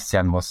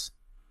Sebastian was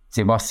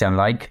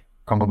Sebastian-like,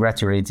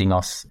 congratulating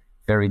us,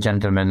 very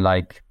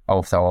gentleman-like,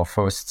 after our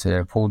first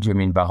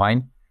podium in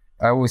Bahrain.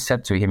 I always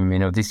said to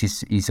him, this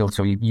is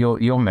also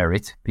your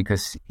merit,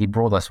 because he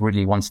brought us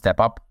really one step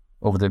up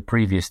over the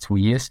previous 2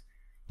 years.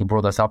 He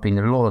brought us up in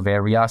a lot of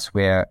areas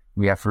where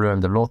we have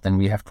learned a lot and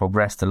we have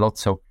progressed a lot.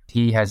 So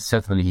he has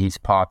certainly his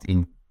part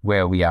in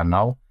where we are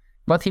now.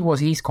 But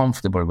he's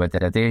comfortable with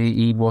that.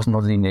 He was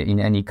not in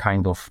any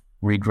kind of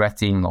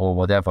regretting or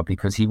whatever,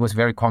 because he was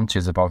very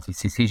conscious about his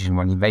decision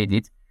when he made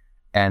it.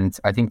 And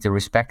I think the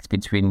respect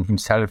between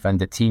himself and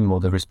the team, or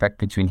the respect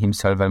between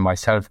himself and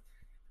myself,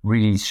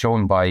 really is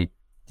shown by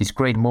this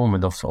great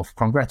moment of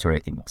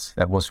congratulating us.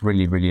 That was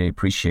really, really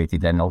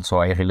appreciated. And also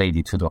I relayed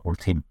it to the whole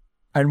team.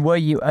 And were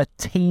you a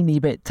teeny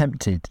bit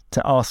tempted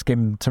to ask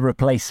him to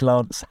replace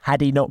Lance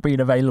had he not been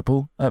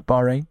available at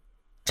Bahrain?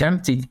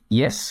 Tempted,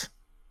 yes,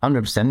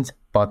 100%.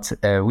 But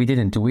we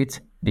didn't do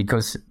it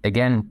because,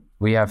 again,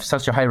 we have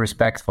such a high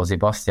respect for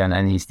Sebastian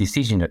and his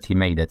decision that he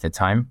made at the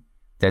time,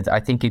 that I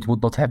think it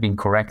would not have been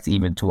correct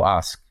even to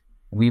ask.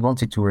 We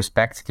wanted to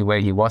respect the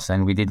way he was,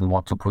 and we didn't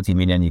want to put him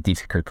in any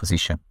difficult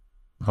position.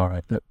 All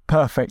right, look,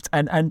 perfect.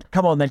 And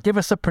come on then, give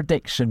us a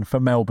prediction for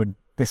Melbourne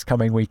this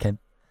coming weekend.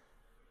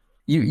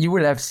 You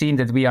will have seen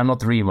that we are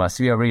not dreamers,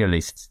 we are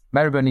realists.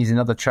 Melbourne is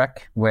another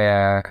track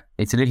where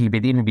it's a little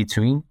bit in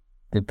between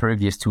the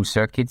previous 2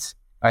 circuits.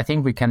 I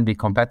think we can be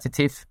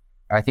competitive.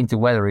 I think the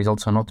weather is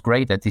also not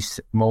great at this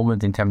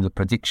moment in terms of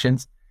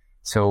predictions.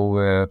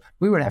 So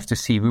we will have to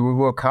see. We will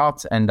work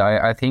hard, and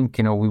I think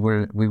we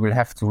will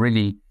have to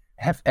really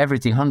have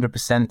everything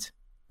 100%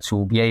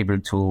 to be able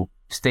to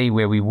stay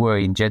where we were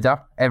in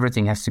Jeddah.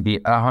 Everything has to be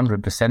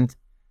 100%,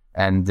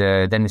 and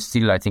then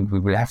still I think we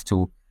will have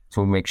to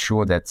make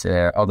sure that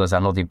others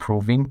are not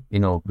improving.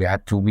 We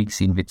had 2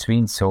 weeks in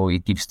between, so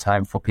it gives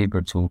time for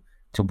people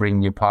to bring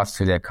new parts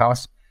to their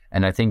cars.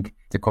 And I think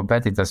the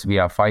competitors we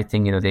are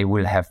fighting, they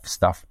will have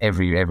stuff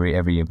every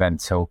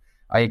event. So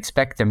I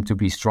expect them to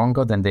be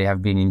stronger than they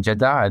have been in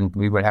Jeddah, and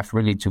we will have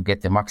really to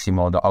get the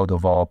maximum out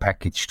of our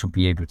package to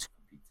be able to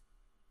compete.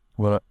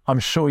 Well, I'm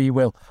sure you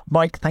will.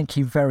 Mike, thank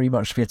you very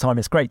much for your time.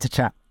 It's great to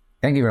chat.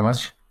 Thank you very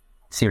much.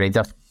 See you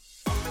later.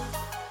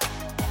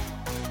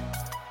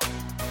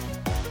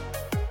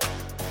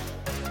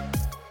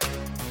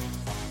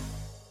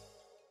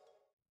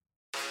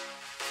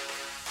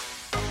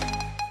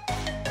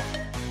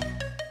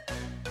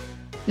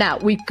 Now,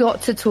 we've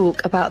got to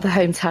talk about the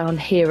hometown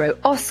hero,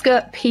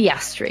 Oscar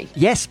Piastri.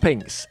 Yes,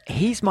 Pinks.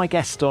 He's my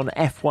guest on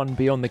F1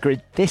 Beyond the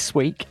Grid this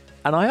week,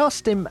 and I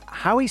asked him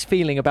how he's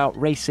feeling about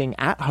racing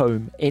at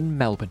home in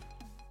Melbourne.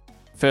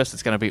 First,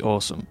 it's going to be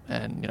awesome,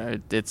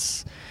 and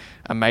it's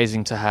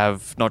amazing to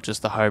have not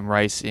just the home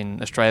race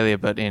in Australia,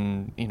 but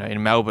in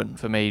Melbourne.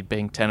 For me,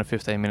 being 10 or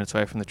 15 minutes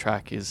away from the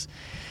track is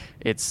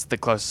It's the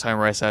closest home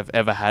race I've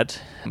ever had,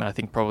 and I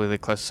think probably the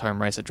closest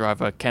home race a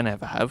driver can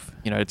ever have.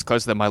 It's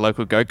closer than my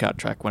local go-kart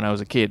track when I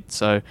was a kid.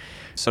 So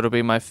it'll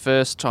be my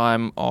first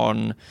time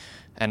on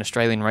an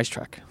Australian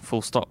racetrack,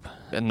 full stop,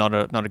 and not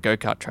a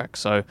go-kart track.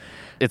 So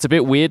it's a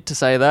bit weird to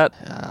say that.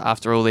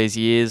 After all these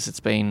years, it's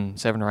been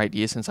 7 or 8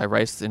 years since I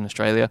raced in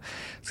Australia.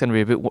 It's going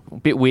to be a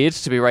bit weird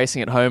to be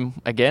racing at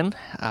home again,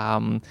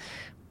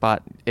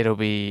 but it'll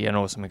be an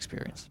awesome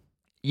experience.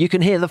 You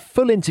can hear the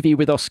full interview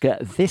with Oscar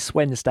this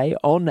Wednesday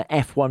on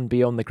F1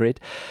 Beyond the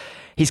Grid.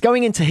 He's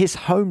going into his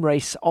home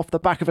race off the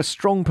back of a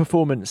strong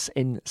performance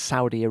in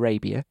Saudi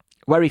Arabia,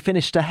 where he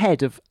finished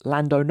ahead of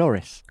Lando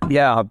Norris.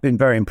 Yeah, I've been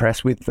very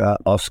impressed with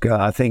Oscar.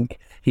 I think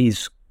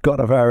he's got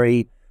a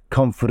very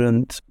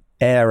confident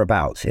air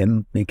about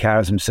him. He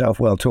carries himself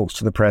well, talks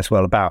to the press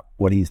well about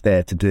what he's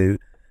there to do.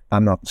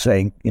 I'm not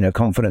saying,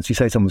 confidence. You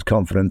say someone's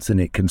confidence and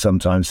it can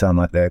sometimes sound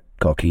like they're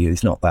cocky.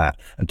 It's not that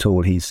at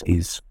all.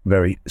 He's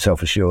very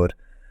self-assured.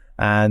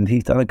 And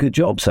he's done a good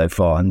job so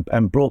far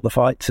and brought the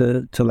fight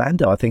to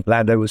Lando. I think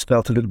Lando was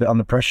felt a little bit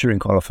under pressure in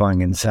qualifying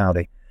in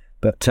Saudi.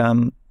 But,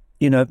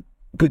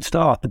 good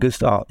start.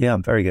 Yeah,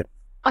 very good.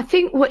 I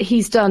think what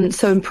he's done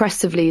so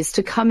impressively is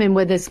to come in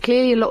where there's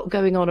clearly a lot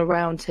going on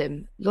around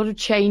him. A lot of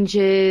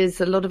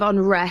changes, a lot of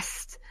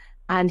unrest,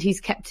 and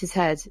he's kept his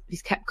head.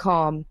 He's kept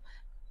calm.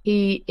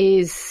 He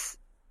is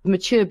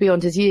mature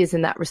beyond his years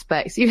in that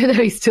respect, even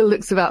though he still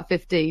looks about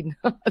 15.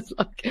 I'm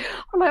like,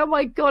 oh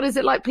my God, is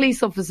it like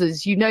police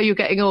officers? You're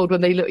getting old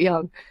when they look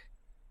young.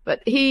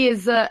 But he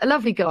is a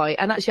lovely guy.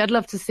 And actually, I'd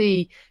love to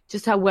see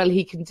just how well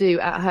he can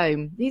do at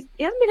home. He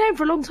hasn't been home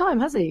for a long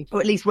time, has he? Or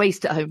at least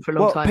raced at home for a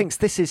long time. Pinks,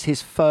 this is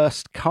his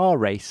first car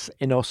race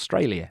in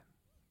Australia.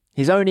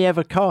 He's only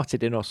ever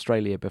karted in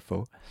Australia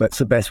before. That's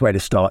the best way to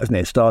start, isn't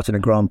it? Start in a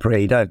Grand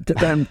Prix.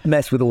 Don't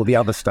mess with all the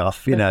other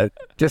stuff,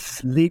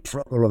 Just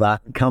leapfrog all of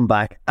that and come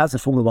back as a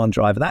Formula One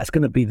driver. That's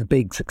going to be the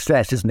big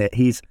success, isn't it?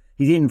 He's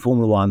in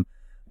Formula One.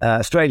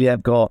 Australia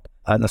have got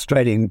an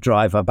Australian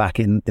driver back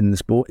in the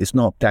sport. It's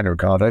not Daniel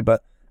Ricciardo,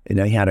 but he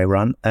had a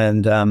run,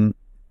 and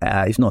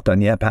he's not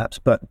done yet, perhaps.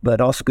 But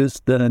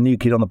Oscar's the new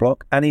kid on the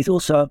block, and he's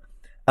also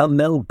a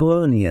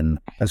Melburnian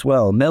as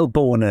well.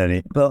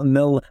 Melbourneian. But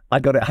I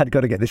had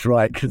got to get this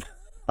right because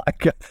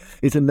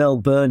he's a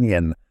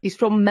Melburnian. He's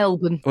from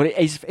Melbourne. Well,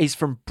 he's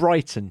from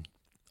Brighton.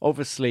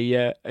 Obviously,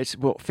 it's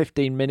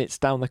 15 minutes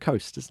down the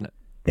coast, isn't it?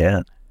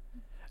 Yeah.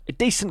 A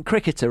decent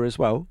cricketer as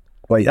well.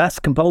 Well, that's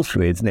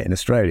compulsory, isn't it, in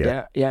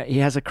Australia? Yeah. He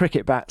has a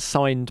cricket bat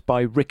signed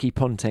by Ricky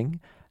Ponting.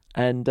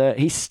 And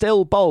he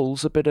still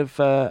bowls a bit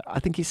of, I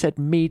think he said,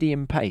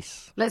 medium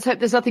pace. Let's hope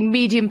there's nothing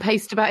medium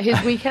paced about his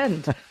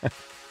weekend.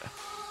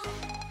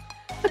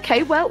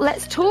 OK, well,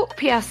 let's talk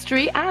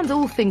Piastri and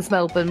all things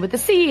Melbourne with the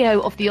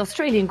CEO of the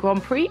Australian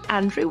Grand Prix,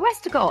 Andrew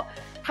Westacott.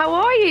 How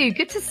are you?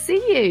 Good to see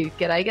you.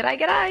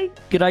 G'day.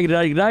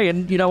 G'day.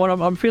 And you know what?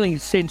 I'm feeling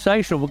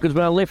sensational because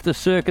when I left the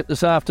circuit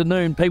this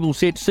afternoon, people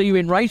said, see you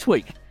in race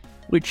week,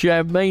 which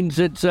means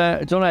it's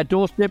on our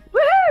doorstep.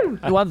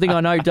 Woohoo! The one thing I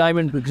know,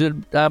 Damon, because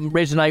it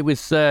resonate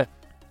with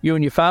you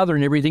and your father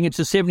and everything, it's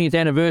the 70th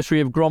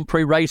anniversary of Grand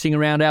Prix racing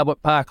around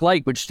Albert Park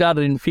Lake, which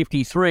started in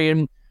 53,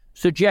 and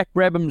Sir Jack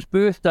Brabham's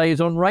birthday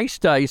is on race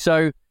day,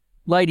 so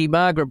Lady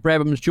Margaret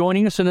Brabham's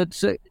joining us, and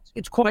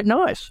it's quite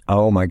nice.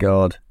 Oh my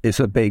God, it's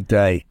a big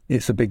day.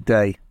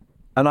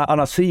 And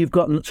I see you've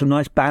got some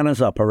nice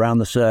banners up around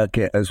the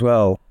circuit as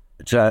well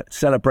to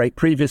celebrate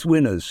previous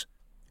winners,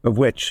 of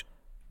which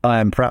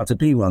I am proud to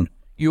be one.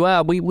 You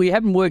are. We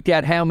haven't worked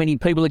out how many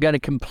people are going to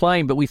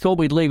complain, but we thought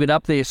we'd leave it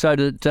up there so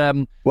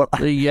that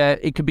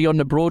it could be on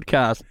the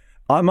broadcast.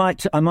 I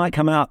might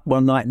come out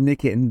one night,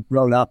 nick it, and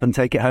roll it up and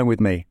take it home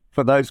with me.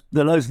 For those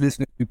listeners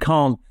who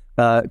can't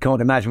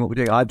imagine what we're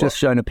doing, I've just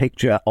shown a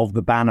picture of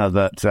the banner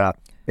that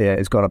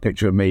it's got a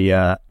picture of me,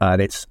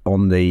 and it's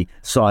on the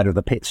side of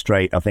the pit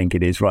straight, I think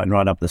it is,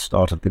 right up the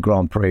start of the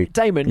Grand Prix.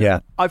 Damon,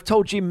 I've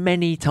told you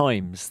many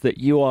times that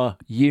you are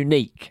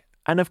unique,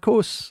 and of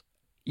course,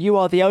 you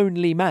are the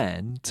only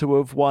man to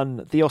have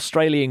won the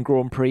Australian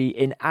Grand Prix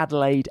in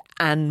Adelaide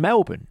and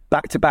Melbourne.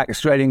 Back-to-back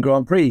Australian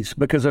Grand Prix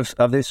because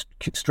of this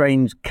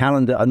strange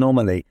calendar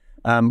anomaly.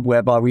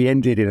 Whereby we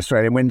ended in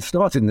Australia and when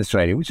started in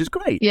Australia, which is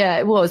great. Yeah,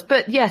 it was.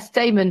 But yes,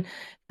 Damon,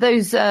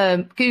 those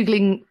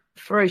Googling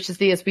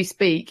ferociously as we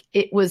speak,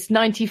 it was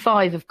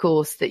 95, of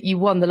course, that you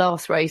won the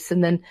last race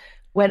and then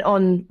went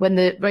on when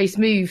the race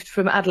moved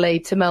from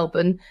Adelaide to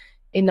Melbourne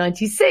in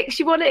 96,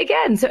 you won it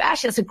again. So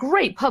actually, that's a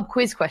great pub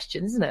quiz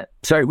question, isn't it?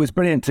 So it was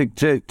brilliant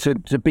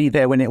to be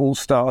there when it all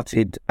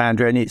started,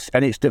 Andrew, and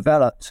it's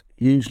developed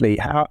hugely.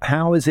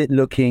 How is it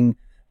looking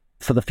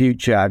for the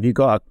future? Have you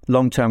got a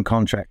long-term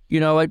contract?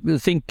 I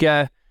think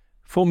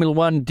Formula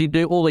One did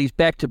do all these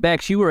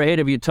back-to-backs. You were ahead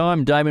of your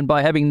time, Damon,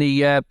 by having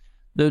the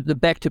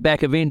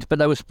back-to-back event, but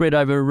they were spread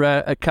over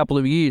a couple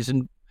of years.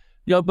 And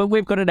but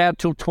we've got it out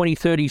till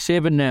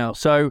 2037 now,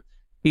 so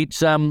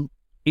it's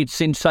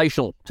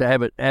sensational to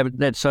have it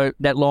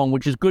that long,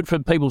 which is good for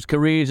people's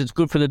careers. It's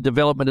good for the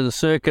development of the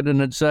circuit,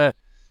 and it's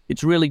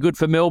it's really good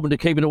for Melbourne to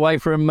keep it away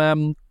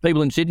from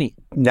people in Sydney.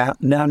 Now.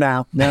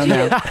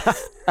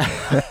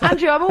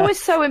 Andrew, I'm always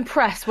so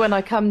impressed when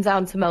I come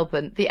down to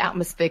Melbourne, the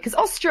atmosphere, because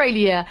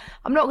Australia,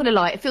 I'm not going to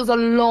lie, it feels a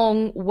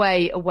long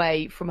way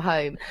away from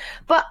home.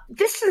 But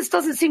distance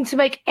doesn't seem to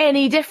make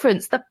any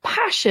difference. The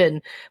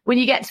passion when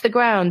you get to the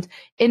ground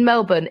in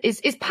Melbourne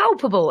is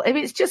palpable. I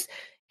mean,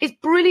 it's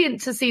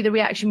brilliant to see the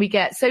reaction we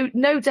get. So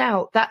no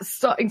doubt that's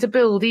starting to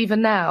build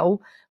even now.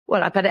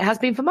 Well, I bet it has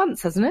been for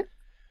months, hasn't it?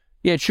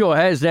 Yeah, it sure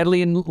has,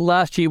 Natalie. And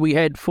last year we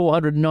had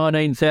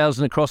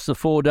 419,000 across the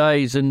 4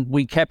 days, and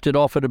we capped it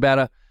off at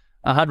about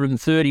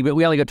 130, but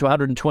we only got to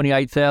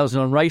 128,000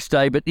 on race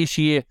day. But this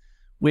year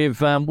we've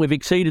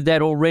exceeded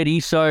that already.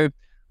 So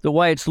the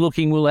way it's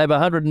looking, we'll have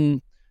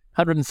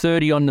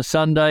 130 on the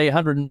Sunday,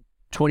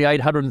 128,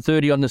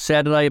 130 on the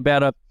Saturday,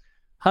 about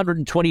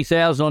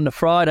 120,000 on the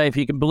Friday, if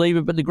you can believe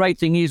it. But the great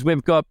thing is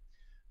we've got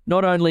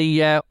not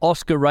only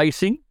Oscar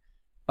Racing,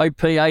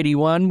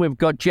 OP81, we've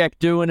got Jack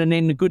Doohan, and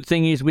then the good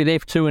thing is with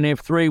F2 and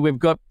F3, we've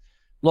got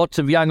lots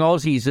of young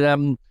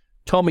Aussies,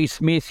 Tommy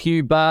Smith,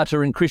 Hugh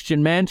Barter and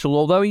Christian Mansell,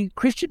 although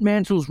Christian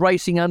Mansell's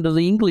racing under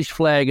the English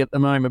flag at the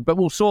moment, but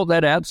we'll sort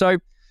that out. So,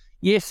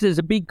 yes, there's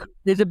a big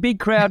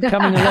crowd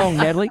coming along,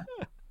 Natalie.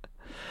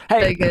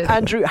 Hey,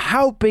 Andrew,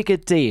 how big a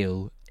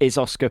deal is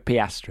Oscar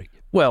Piastri?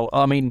 Well,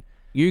 I mean,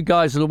 you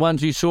guys are the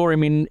ones who saw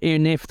him in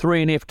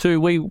F3 and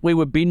F2. We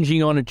were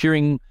binging on it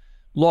during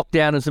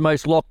lockdown as the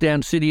most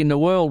lockdown city in the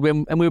world,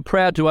 and we were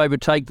proud to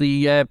overtake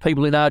the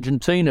people in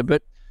Argentina.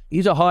 But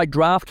he's a high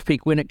draft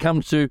pick when it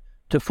comes to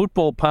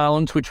football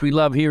parlance, which we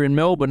love here in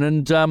Melbourne,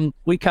 and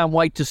we can't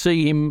wait to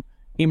see him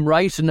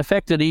race. And the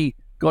fact that he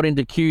got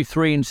into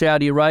Q3 in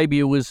Saudi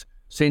Arabia was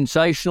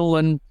sensational,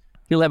 and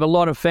he'll have a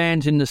lot of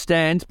fans in the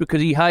stands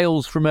because he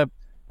hails from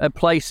a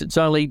place that's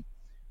only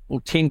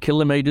 10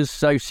 kilometres,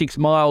 so 6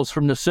 miles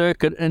from the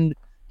circuit, and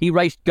he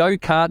raced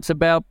go-karts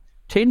about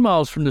 10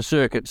 miles from the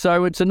circuit.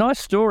 So it's a nice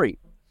story.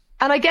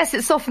 And I guess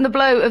it softened the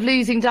blow of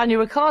losing Daniel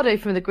Ricciardo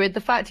from the grid,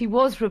 the fact he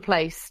was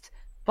replaced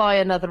by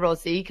another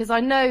Aussie, because I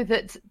know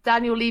that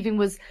Daniel leaving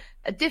was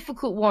a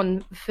difficult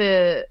one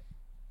for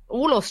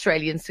all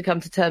Australians to come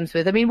to terms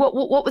with. I mean, what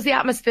was the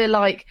atmosphere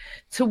like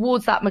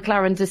towards that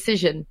McLaren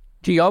decision?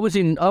 Gee, I was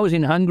in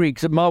Hungary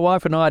because my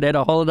wife and I had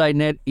a holiday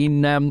net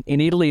in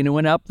Italy, and I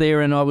went up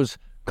there, and I was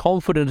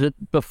confident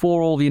that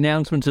before all the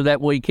announcements of that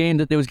weekend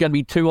that there was going to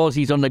be 2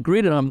 Aussies on the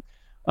grid, and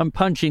I'm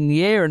punching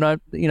the air,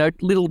 and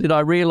little did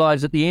I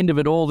realise at the end of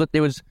it all that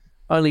there was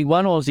only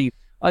 1 Aussie.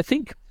 I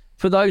think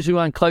for those who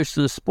aren't close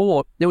to the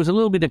sport, there was a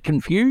little bit of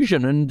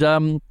confusion,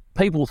 and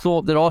people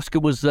thought that Oscar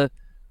was the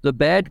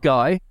bad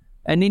guy,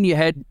 and then you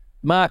had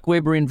Mark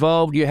Webber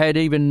involved. You had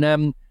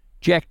even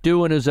Jack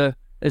Doohan as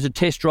a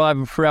test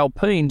driver for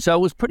Alpine, so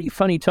it was pretty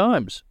funny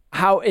times.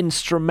 How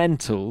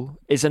instrumental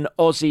is an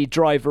Aussie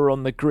driver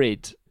on the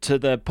grid to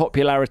the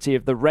popularity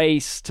of the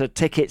race, to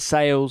ticket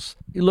sales?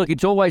 Look,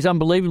 it's always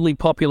unbelievably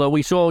popular.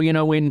 We saw,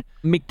 when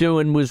Mick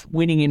Doohan was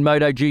winning in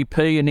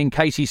MotoGP, and then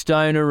Casey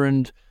Stoner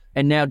and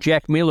now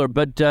Jack Miller,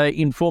 but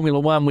in Formula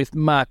One with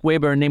Mark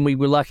Webber, and then we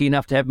were lucky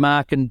enough to have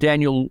Mark and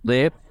Daniel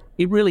there.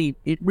 It really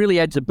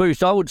adds a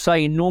boost. I would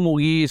say in normal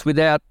years,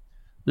 without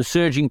the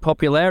surging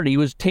popularity, it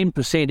was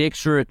 10%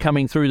 extra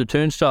coming through the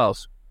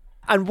turnstiles.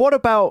 And what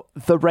about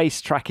the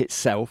racetrack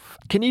itself?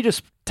 Can you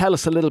just tell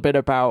us a little bit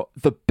about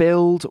the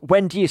build?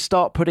 When do you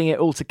start putting it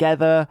all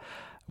together?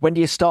 When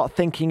do you start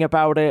thinking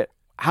about it?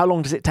 How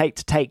long does it take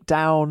to take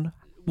down?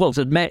 Well,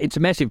 it's a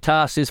massive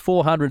task. There's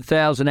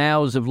 400,000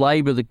 hours of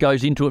labour that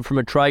goes into it from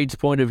a trade's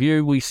point of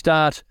view. We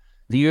start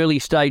the early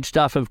stage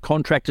stuff of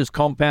contractors,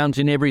 compounds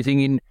and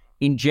everything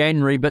in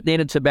January, but then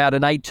it's about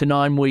an 8 to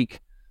 9 week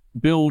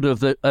build of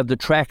the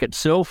track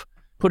itself.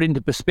 Put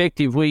into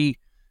perspective, we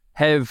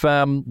have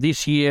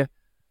this year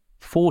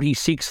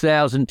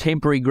 46,000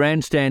 temporary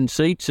grandstand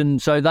seats, and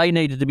so they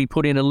needed to be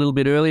put in a little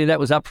bit earlier. That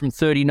was up from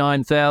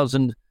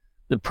 39,000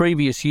 the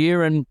previous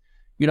year, and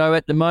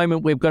at the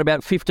moment we've got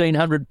about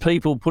 1,500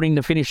 people putting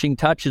the finishing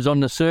touches on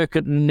the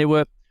circuit, and there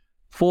were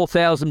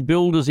 4,000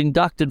 builders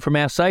inducted from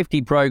our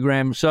safety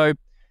program. So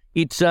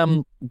it's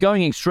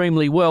going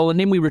extremely well, and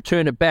then we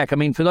return it back. I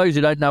mean, for those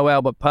who don't know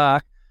Albert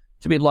Park,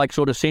 it's a bit like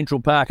sort of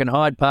Central Park and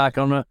Hyde Park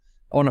on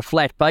a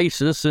flat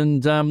basis,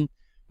 and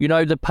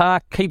the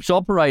park keeps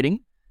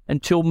operating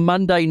until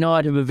Monday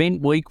night of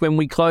event week, when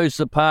we close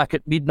the park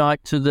at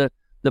midnight to the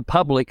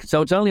public.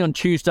 So it's only on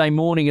Tuesday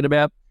morning at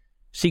about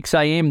 6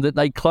 a.m. that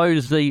they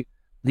close the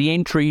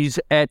entries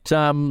at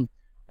turn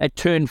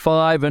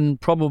 5 and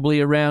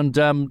probably around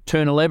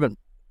turn 11.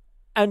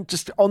 And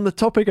just on the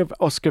topic of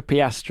Oscar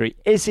Piastri,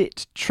 is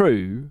it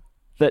true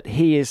that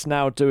he is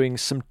now doing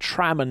some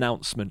tram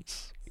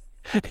announcements?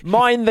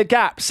 Mind the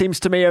Gap seems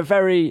to me a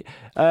very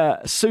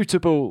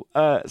suitable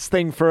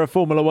thing for a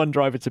Formula One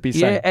driver to be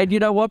saying. Yeah, and you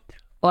know what?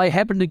 I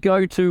happened to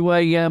go to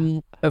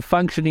a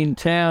function in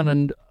town,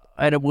 and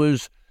it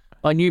was,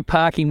 I knew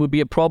parking would be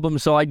a problem,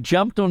 so I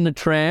jumped on the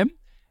tram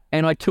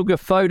and I took a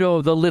photo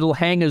of the little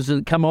hangers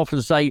that come off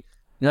as they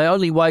the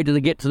only way to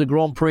get to the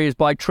Grand Prix is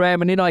by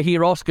tram. And then I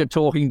hear Oscar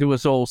talking to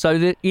us all. So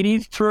that it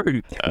is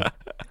true.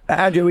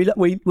 Andrew,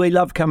 we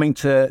love coming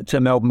to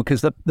Melbourne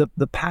because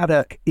the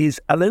paddock is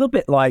a little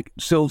bit like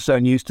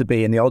Silverstone used to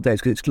be in the old days,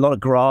 because it's a lot of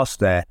grass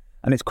there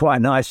and it's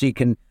quite nice. You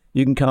can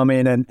come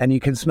in and you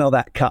can smell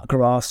that cut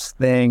grass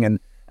thing, and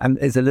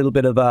there's a little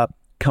bit of a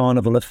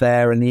carnival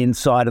affair in the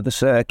inside of the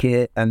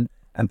circuit and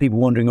people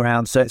wandering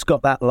around. So it's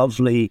got that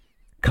lovely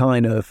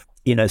kind of,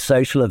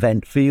 social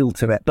event feel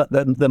to it. But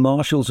the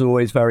marshals are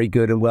always very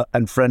good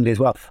and friendly as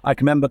well. I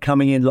can remember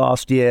coming in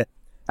last year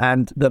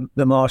and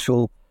the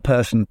marshal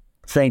person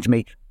saying to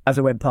me as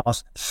I went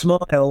past,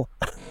 "Smile."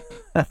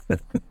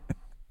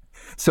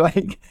 So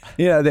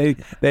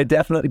they've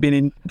definitely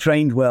been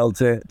trained well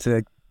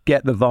to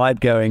get the vibe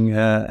going,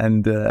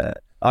 and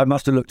I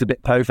must have looked a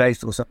bit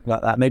po-faced or something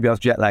like that. Maybe I was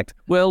jet-lagged.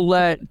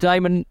 Well,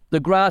 Damon, the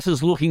grass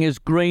is looking as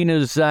green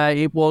as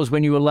it was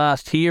when you were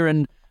last here,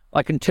 and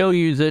I can tell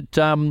you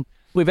that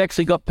we've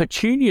actually got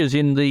petunias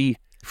in the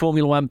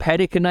Formula One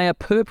paddock, and they are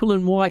purple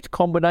and white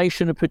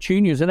combination of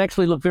petunias and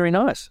actually look very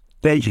nice.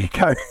 There you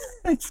go.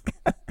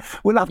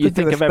 We'll have to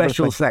do a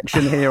special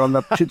section here on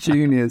the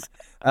petunias.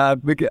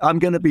 I'm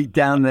going to be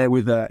down there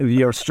with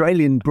your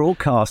Australian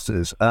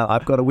broadcasters.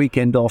 I've got a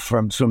weekend off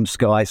from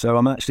Sky, so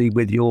I'm actually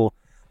with your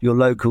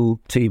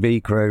local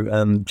TV crew,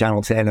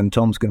 Channel 10, and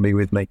Tom's going to be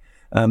with me.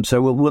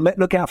 So we'll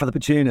look out for the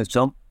petunias,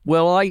 Tom.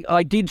 Well,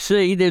 I did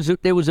see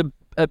there was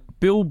a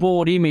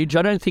billboard image.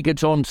 I don't think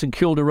it's on St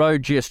Kilda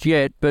Road just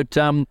yet, but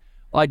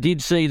I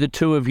did see the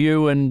two of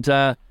you and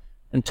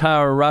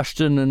Tara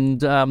Rushton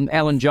and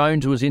Alan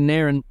Jones was in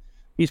there, and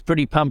he's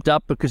pretty pumped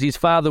up because his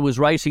father was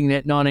racing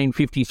that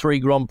 1953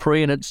 Grand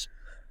Prix, and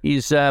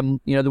he's the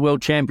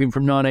world champion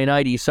from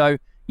 1980. So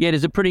yeah,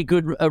 there's a pretty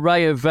good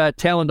array of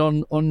talent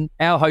on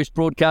our host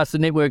broadcaster,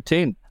 Network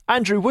 10.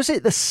 Andrew, was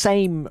it the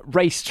same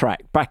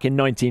racetrack back in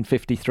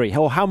 1953?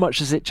 Or how much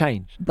has it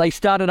changed? They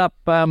started up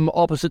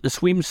opposite the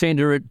swim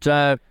centre at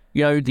the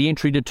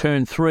entry to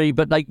turn 3,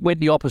 but they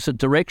went the opposite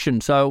direction.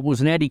 So it was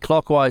an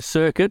anti-clockwise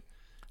circuit.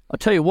 I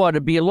tell you what,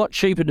 it'd be a lot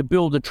cheaper to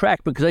build the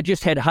track because they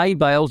just had hay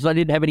bales. They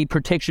didn't have any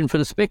protection for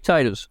the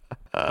spectators.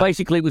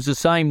 Basically, it was the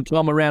same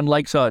time around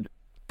Lakeside.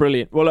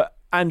 Brilliant. Well,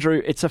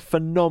 Andrew, it's a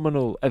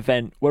phenomenal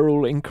event. We're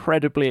all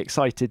incredibly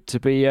excited to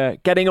be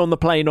getting on the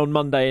plane on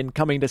Monday and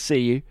coming to see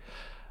you.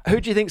 Who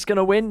do you think's going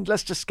to win?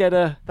 Let's just get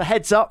the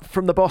heads up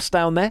from the boss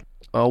down there.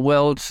 Oh,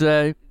 well, it's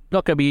not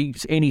going to be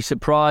any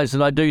surprise,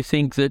 and I do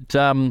think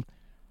that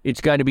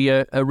it's going to be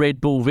a Red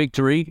Bull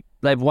victory.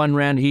 They've won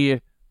round here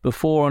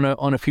before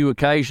on a few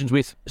occasions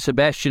with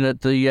Sebastian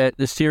at the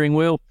steering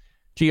wheel.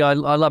 Gee, I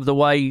love the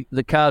way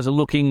the cars are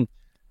looking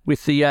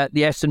with the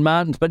Aston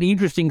Martins. But the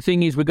interesting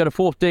thing is we've got a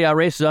fourth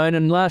DRS zone,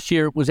 and last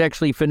year it was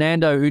actually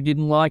Fernando who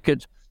didn't like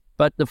it.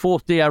 But the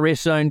fourth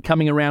DRS zone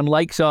coming around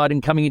Lakeside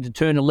and coming into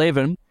turn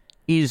 11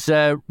 is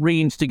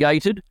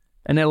reinstigated,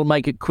 and that'll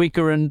make it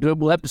quicker, and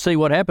we'll have to see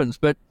what happens.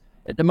 But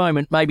at the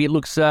moment, maybe it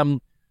looks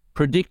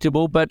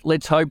predictable, but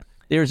let's hope.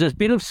 There is a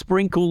bit of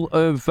sprinkle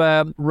of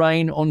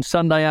rain on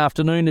Sunday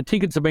afternoon. The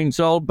tickets have been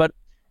sold, but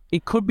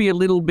it could be a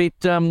little bit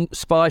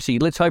spicy.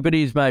 Let's hope it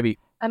is, maybe.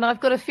 And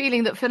I've got a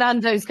feeling that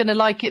Fernando's going to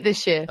like it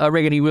this year. I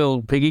reckon he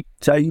will, Piggy.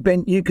 So you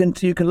can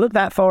look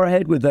that far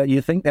ahead with that.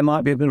 You think there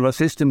might be a bit of a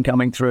system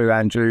coming through,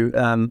 Andrew,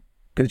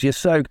 because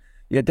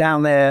you're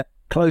down there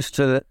close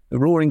to the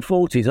roaring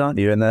 40s, aren't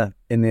you, in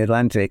the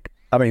Atlantic?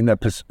 I mean,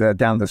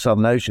 down the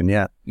Southern Ocean,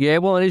 yeah. Yeah,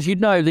 well, as you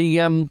know,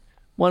 the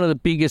one of the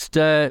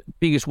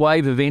biggest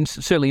wave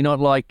events, certainly not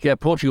like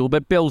Portugal,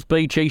 but Bells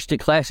Beach Easter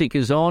Classic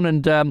is on,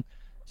 and a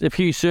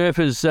few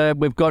surfers.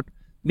 We've got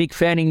Mick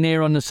Fanning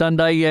there on the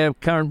Sunday,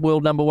 current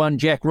world number 1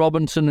 Jack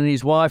Robinson and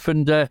his wife,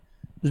 and there's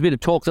a bit of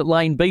talk that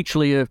Lane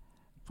Beachley, a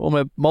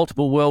former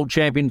multiple world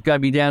champion, is going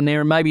to be down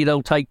there, and maybe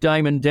they'll take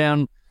Damon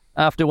down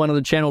after one of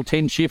the Channel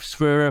 10 shifts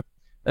for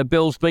a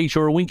Bells Beach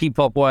or a Winky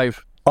Pop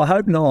wave. I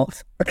hope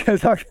not,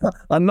 because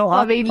I'm not.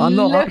 I mean,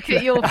 look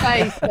at your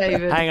face,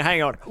 David.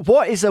 Hang on.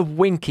 What is a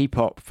Winky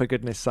Pop, for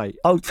goodness sake?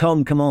 Oh,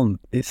 Tom, come on!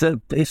 It's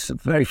a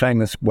very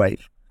famous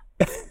wave.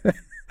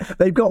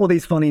 They've got all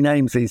these funny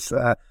names.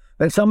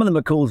 Some of them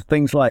are called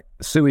things like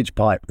sewage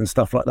pipe and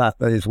stuff like that.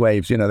 Those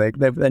waves,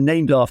 they're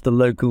named after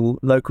local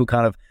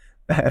kind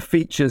of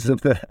features of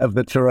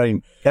the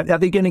terrain. Are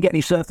they going to get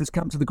any surfers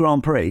come to the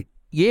Grand Prix?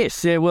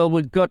 Yes. Well,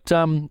 we've got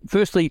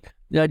firstly.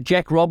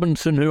 Jack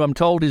Robinson, who I'm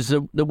told is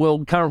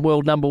the current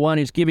world number 1,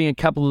 is giving a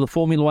couple of the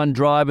Formula One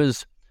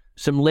drivers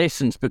some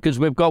lessons, because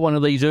we've got one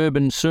of these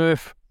urban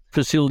surf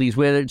facilities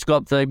where it's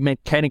got the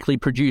mechanically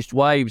produced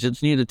waves.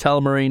 It's near the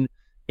Tullamarine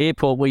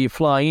Airport where you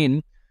fly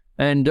in,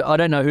 and I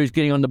don't know who's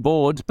getting on the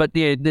boards, but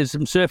yeah, there's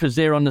some surfers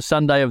there on the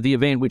Sunday of the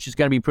event, which is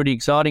going to be pretty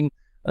exciting.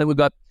 I think we've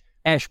got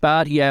Ash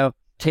Barty, our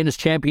tennis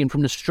champion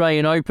from the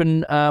Australian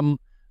Open.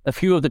 A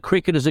few of the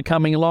cricketers are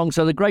coming along.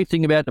 So the great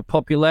thing about the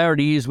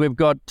popularity is we've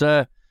got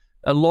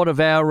a lot of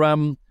our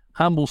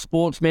humble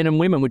sportsmen and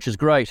women, which is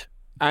great.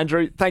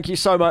 Andrew, thank you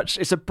so much.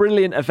 It's a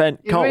brilliant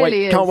event.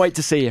 Can't wait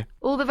to see you.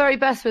 All the very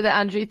best with it,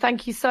 Andrew.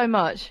 Thank you so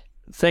much.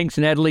 Thanks,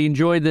 Natalie.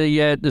 Enjoy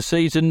the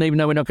season, even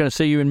though we're not going to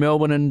see you in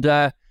Melbourne.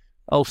 And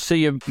I'll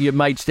see your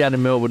mates down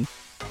in Melbourne.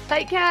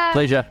 Take care.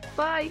 Pleasure.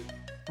 Bye.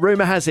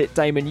 Rumour has it,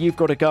 Damon, you've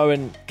got to go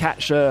and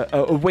catch a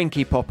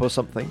Winky Pop or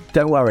something.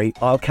 Don't worry,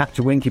 I'll catch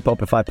a Winky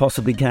Pop if I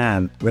possibly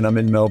can when I'm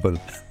in Melbourne.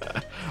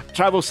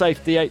 Travel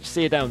safe, DH.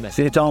 See you down there.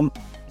 See you, Tom.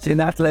 See you,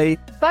 Natalie.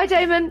 Bye,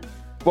 Damon.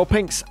 Well,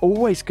 Pinks,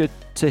 always good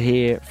to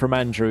hear from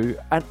Andrew.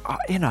 And,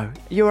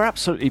 you're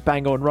absolutely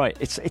bang on right.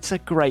 It's a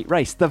great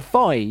race. The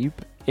vibe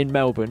in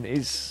Melbourne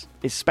is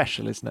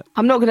special, isn't it?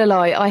 I'm not going to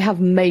lie, I have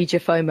major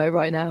FOMO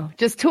right now.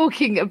 Just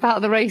talking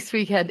about the race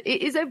weekend.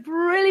 It is a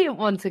brilliant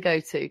one to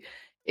go to.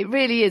 It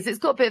really is. It's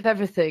got a bit of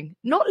everything,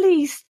 not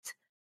least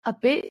a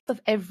bit of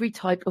every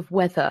type of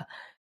weather.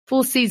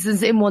 4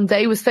 Seasons in One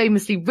Day was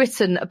famously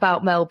written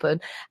about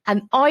Melbourne,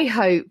 and I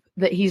hope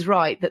that he's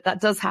right, that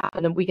does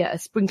happen and we get a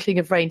sprinkling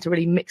of rain to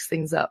really mix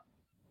things up.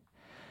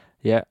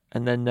 Yeah,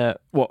 and then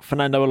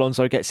Fernando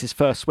Alonso gets his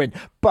first win.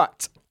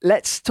 But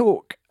let's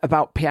talk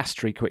about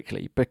Piastri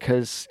quickly,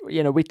 because,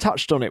 we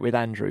touched on it with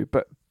Andrew,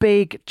 but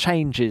big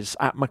changes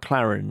at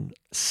McLaren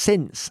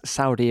since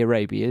Saudi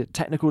Arabia.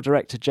 Technical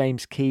director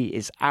James Key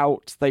is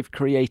out. They've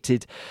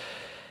created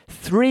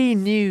 3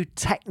 new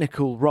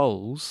technical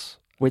roles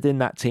within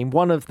that team.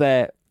 One of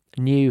their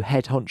new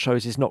head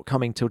honchos is not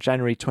coming till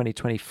January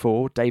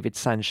 2024, David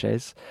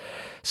Sanchez.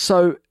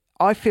 So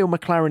I feel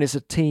McLaren is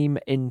a team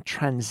in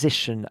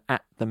transition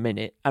at the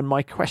minute. And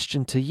my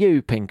question to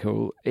you,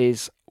 Pinkle,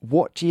 is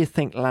what do you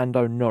think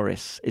Lando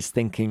Norris is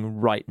thinking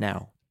right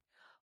now?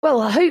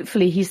 Well,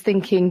 hopefully he's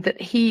thinking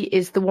that he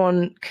is the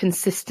one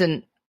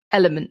consistent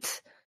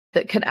element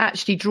that can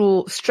actually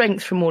draw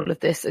strength from all of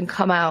this and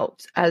come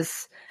out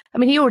as,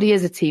 he already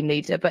is a team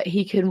leader, but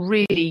he can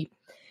really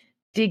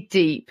dig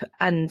deep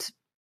and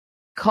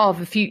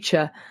carve a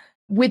future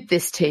with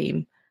this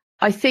team.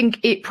 I think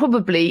it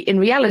probably, in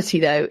reality,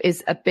 though,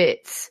 is a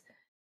bit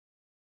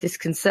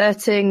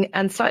disconcerting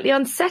and slightly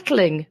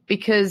unsettling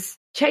because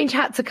change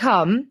had to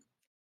come,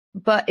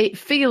 but it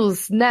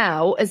feels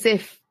now as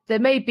if there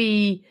may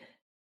be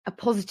a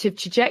positive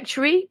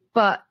trajectory,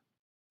 but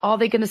are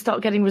they going to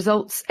start getting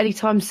results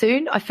anytime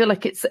soon? I feel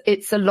like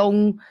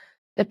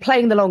they're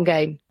playing the long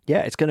game. Yeah,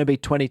 it's going to be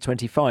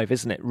 2025,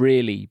 isn't it,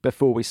 really,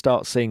 before we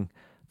start seeing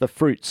the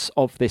fruits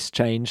of this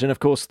change. And of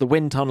course, the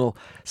wind tunnel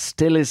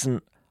still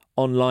isn't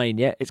online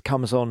yet. It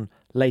comes on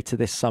later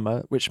this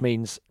summer, which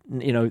means,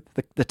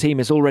 the team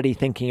is already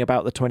thinking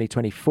about the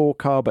 2024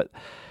 car, but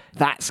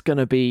that's going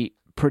to be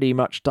pretty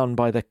much done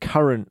by the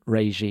current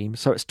regime.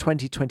 So it's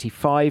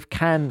 2025.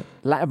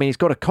 He's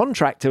got a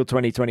contract till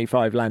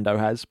 2025, Lando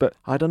has, but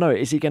I don't know.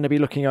 Is he going to be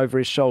looking over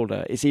his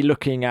shoulder? Is he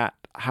looking at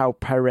how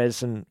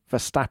Perez and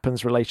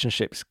Verstappen's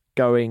relationship's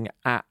going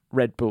at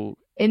Red Bull?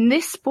 In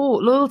this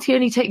sport, loyalty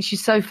only takes you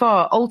so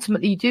far.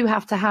 Ultimately, you do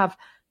have to have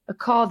a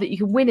car that you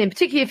can win in,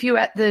 particularly if you're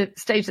at the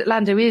stage that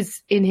Lando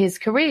is in his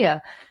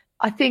career.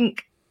 I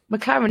think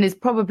McLaren is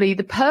probably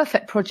the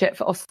perfect project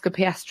for Oscar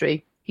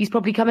Piastri. He's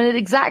probably coming at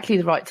exactly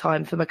the right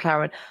time for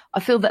McLaren. I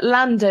feel that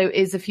Lando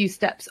is a few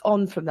steps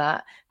on from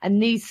that and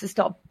needs to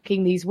start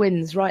picking these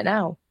wins right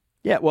now.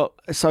 Yeah, well,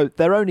 so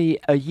they're only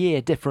a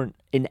year different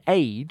in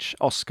age,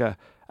 Oscar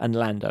and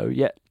Lando,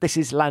 yet this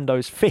is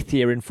Lando's 5th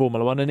year in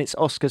Formula One and it's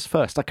Oscar's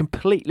first. I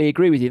completely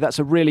agree with you. That's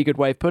a really good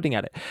way of putting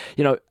it.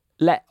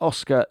 Let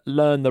Oscar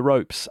learn the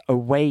ropes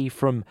away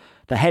from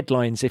the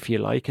headlines, if you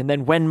like, and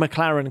then when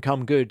McLaren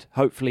come good,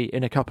 hopefully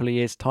in a couple of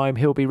years' time,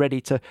 he'll be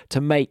ready to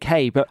make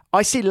hay. But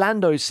I see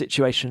Lando's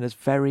situation as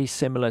very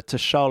similar to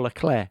Charles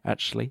Leclerc,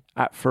 actually,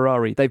 at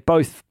Ferrari. They've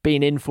both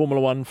been in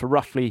Formula One for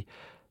roughly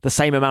the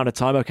same amount of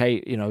time.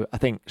 Okay, I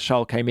think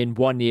Charles came in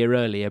 1 year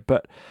earlier,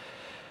 but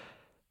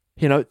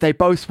they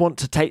both want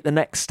to take the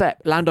next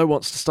step. Lando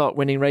wants to start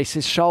winning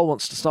races. Charles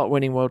wants to start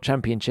winning world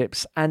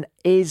championships. And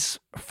is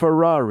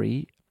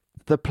Ferrari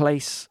the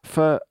place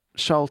for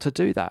Charles to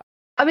do that?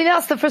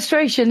 That's the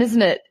frustration,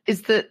 isn't it?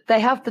 Is that they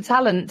have the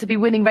talent to be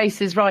winning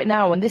races right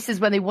now. And this is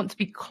when they want to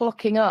be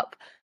clocking up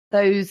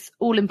those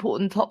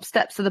all-important top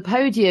steps of the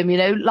podium,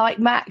 like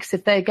Max,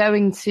 if they're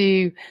going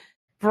to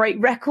break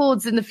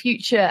records in the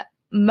future.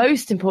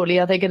 Most importantly,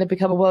 are they going to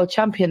become a world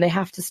champion? They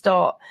have to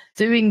start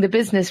doing the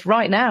business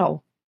right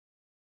now.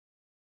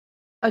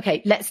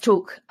 Okay, let's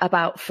talk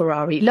about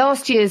Ferrari.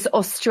 Last year's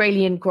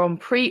Australian Grand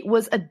Prix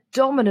was a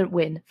dominant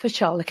win for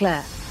Charles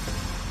Leclerc.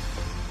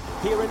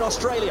 Here in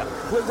Australia,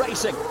 we're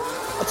racing.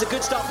 It's a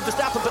good start for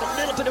Verstappen, but a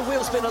little bit of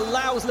wheel spin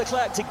allows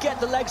Leclerc to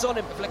get the legs on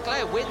him. If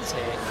Leclerc wins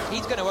here,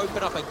 he's going to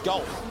open up a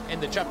gulf in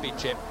the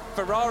championship.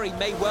 Ferrari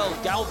may well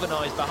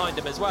galvanise behind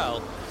him as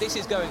well. This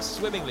is going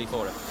swimmingly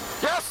for him.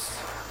 Yes!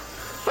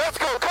 Let's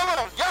go, come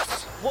on,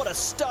 yes! What a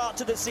start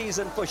to the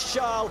season for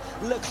Charles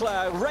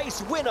Leclerc,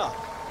 race winner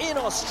in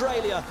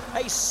Australia.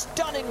 A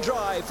stunning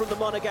drive from the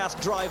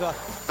Monegasque driver.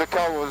 The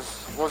car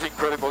was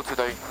incredible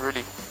today,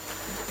 really.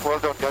 Well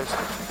done, guys.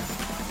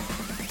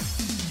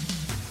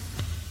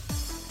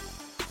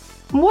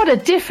 What a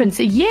difference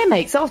a year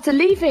makes. After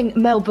leaving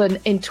Melbourne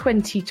in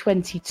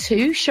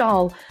 2022,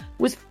 Charles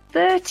was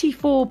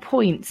 34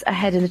 points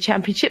ahead in the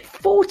championship,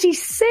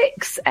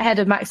 46 ahead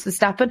of Max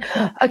Verstappen.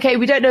 Okay,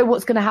 we don't know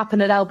what's going to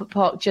happen at Albert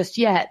Park just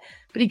yet,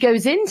 but he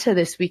goes into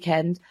this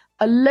weekend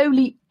a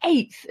lowly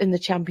 8th in the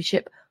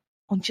championship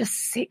on just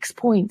 6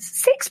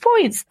 points. 6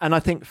 points! And I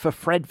think for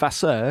Fred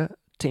Vasseur,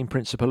 team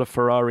principal of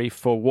Ferrari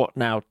for what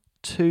now,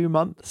 2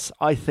 months,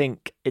 I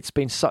think it's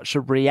been such a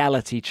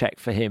reality check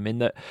for him in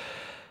that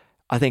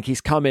I think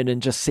he's come in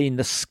and just seen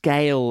the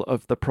scale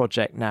of the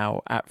project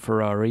now at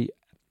Ferrari.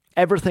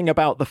 Everything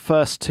about the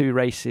first 2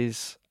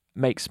 races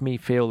makes me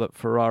feel that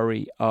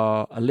Ferrari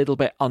are a little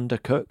bit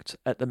undercooked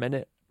at the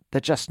minute. They're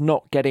just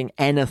not getting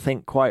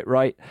anything quite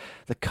right.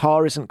 The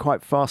car isn't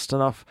quite fast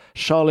enough.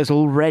 Charles is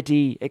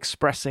already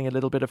expressing a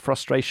little bit of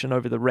frustration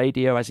over the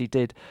radio as he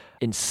did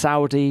in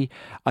Saudi.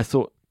 I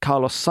thought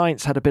Carlos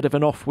Sainz had a bit of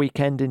an off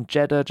weekend in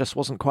Jeddah, just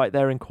wasn't quite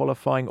there in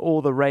qualifying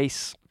or the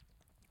race.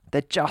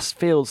 There just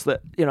feels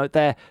that,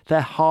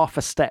 they're half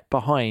a step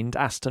behind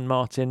Aston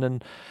Martin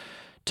and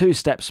 2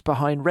 steps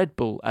behind Red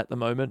Bull at the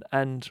moment.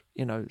 And,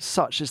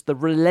 such is the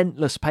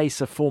relentless pace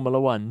of Formula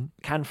One.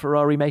 Can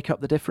Ferrari make up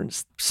the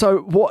difference? So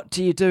what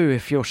do you do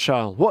if you're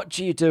Charles? What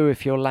do you do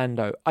if you're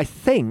Lando? I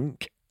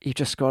think you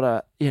just got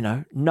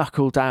to,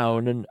 knuckle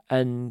down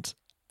and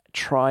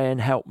try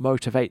and help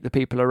motivate the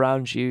people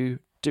around you.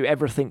 Do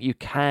everything you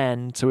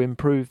can to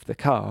improve the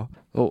car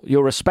or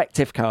your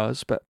respective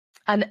cars.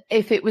 And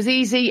if it was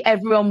easy,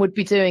 everyone would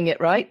be doing it,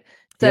 right?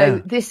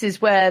 So This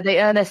is where they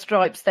earn their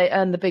stripes, they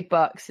earn the big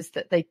bucks, is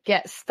that they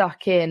get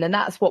stuck in. And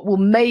that's what will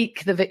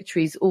make the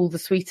victories all the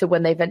sweeter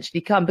when they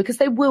eventually come, because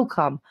they will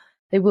come.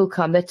 They will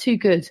come. They're too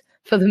good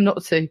for them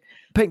not to.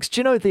 Pinks,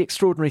 do you know the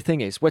extraordinary thing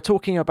is? We're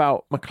talking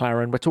about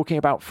McLaren, we're talking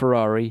about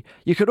Ferrari.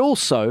 You could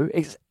also,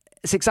 it's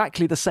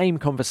exactly the same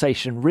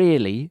conversation,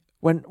 really,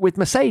 with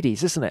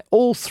Mercedes, isn't it?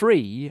 All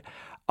 3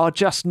 are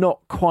just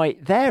not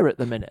quite there at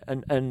the minute.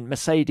 And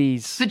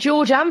Mercedes... For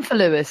George and for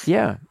Lewis.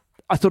 Yeah.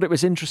 I thought it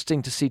was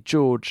interesting to see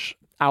George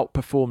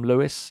outperform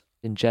Lewis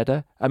in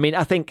Jeddah. I mean,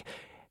 I think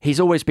he's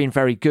always been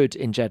very good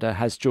in Jeddah,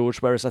 has George,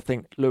 whereas I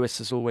think Lewis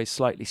has always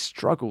slightly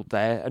struggled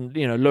there. And,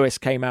 Lewis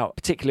came out,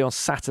 particularly on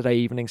Saturday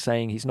evening,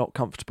 saying he's not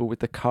comfortable with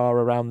the car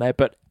around there,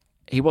 but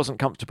he wasn't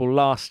comfortable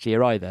last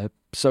year either.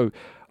 So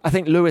I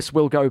think Lewis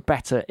will go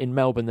better in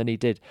Melbourne than he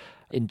did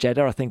in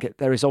Jeddah. I think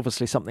there is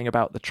obviously something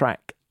about the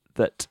track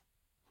that,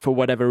 for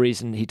whatever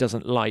reason, he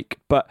doesn't like.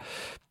 But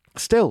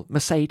still,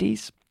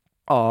 Mercedes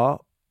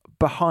are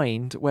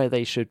behind where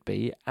they should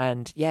be.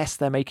 And yes,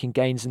 they're making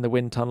gains in the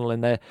wind tunnel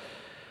and they're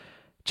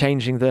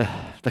changing the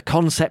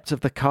concept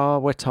of the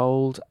car, we're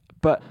told.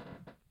 But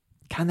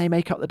can they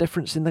make up the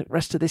difference in the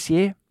rest of this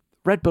year?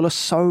 Red Bull are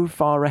so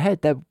far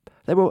ahead.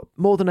 They were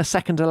more than a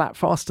second a lap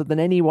faster than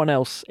anyone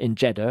else in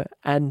Jeddah.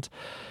 And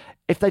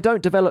if they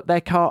don't develop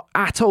their car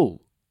at all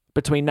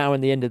between now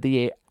and the end of the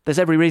year, there's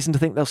every reason to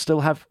think they'll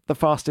still have the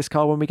fastest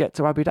car when we get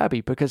to Abu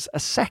Dhabi, because a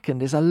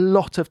second is a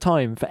lot of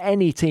time for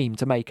any team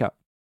to make up.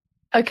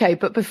 Okay,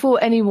 but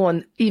before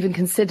anyone even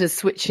considers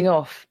switching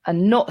off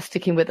and not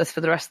sticking with us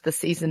for the rest of the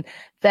season,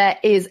 there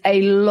is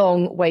a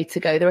long way to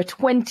go. There are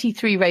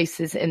 23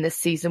 races in this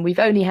season. We've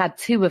only had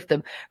 2 of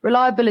them.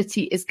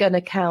 Reliability is going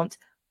to count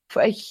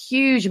for a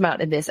huge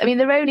amount in this. I mean,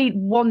 they're only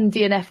 1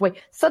 DNF away.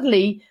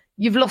 Suddenly,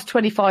 you've lost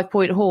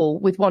 25-point haul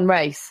with 1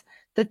 race.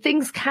 That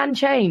things can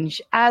change,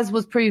 as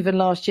was proven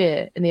last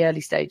year in the early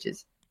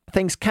stages.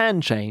 Things can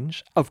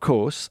change, of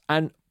course,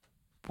 and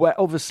we're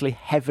obviously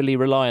heavily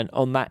reliant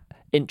on that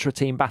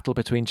intra-team battle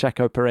between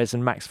Checo Perez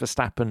and Max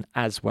Verstappen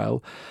as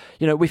well.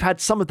 We've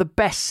had some of the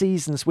best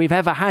seasons we've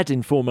ever had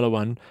in Formula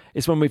One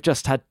is when we've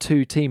just had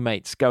 2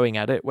 teammates going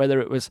at it,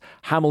 whether it was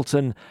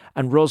Hamilton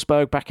and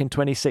Rosberg back in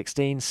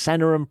 2016,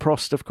 Senna and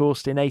Prost, of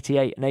course, in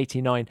 88 and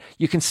 89.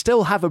 You can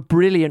still have a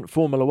brilliant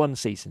Formula One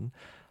season,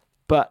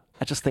 but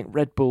I just think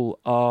Red Bull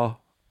are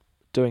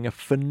doing a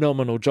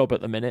phenomenal job at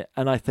the minute.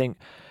 And I think,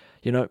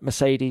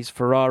 Mercedes,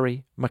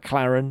 Ferrari,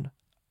 McLaren,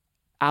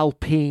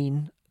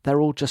 Alpine,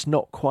 they're all just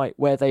not quite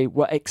where they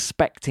were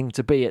expecting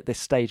to be at this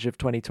stage of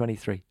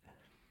 2023.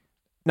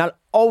 Now,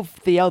 of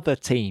the other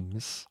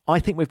teams, I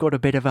think we've got a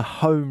bit of a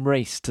home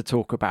race to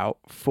talk about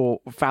for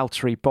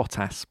Valtteri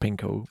Bottas,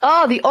 Pinkle.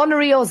 Ah, the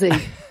honorary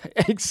Aussie.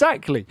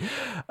 Exactly.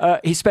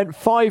 He spent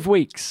 5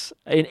 weeks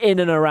in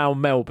and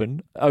around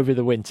Melbourne over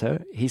the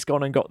winter. He's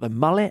gone and got the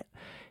mullet.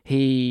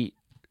 He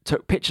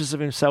took pictures of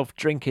himself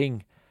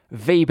drinking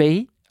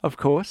VB, of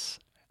course.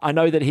 I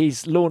know that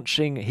he's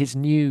launching his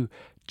new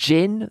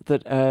gin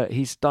that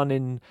he's done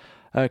in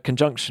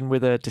conjunction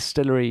with a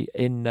distillery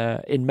in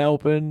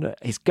Melbourne.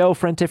 His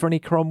girlfriend, Tiffany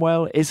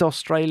Cromwell, is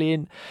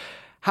Australian.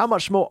 How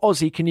much more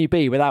Aussie can you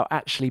be without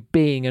actually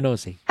being an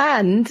Aussie?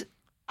 And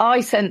I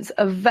sense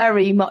a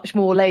very much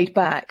more laid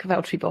back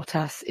Valtteri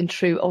Bottas in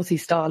true Aussie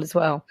style as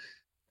well.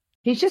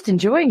 He's just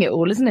enjoying it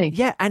all, isn't he?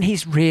 Yeah, and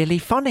he's really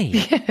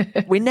funny.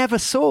 We never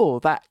saw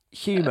that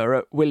humour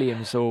at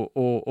Williams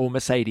or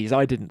Mercedes,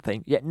 I didn't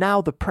think. Yet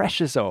now the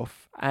pressure's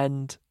off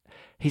and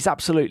he's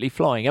absolutely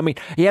flying. I mean,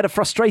 he had a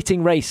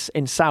frustrating race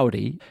in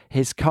Saudi.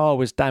 His car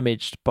was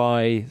damaged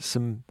by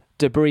some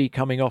debris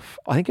coming off.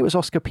 I think it was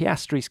Oscar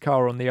Piastri's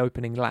car on the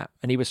opening lap,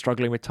 and he was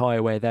struggling with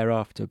tyre wear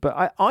thereafter.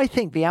 But I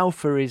think the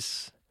Alfa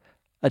is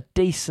a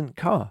decent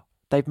car.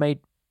 They've made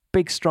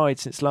big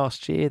strides since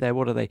last year. They're,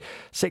 6th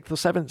or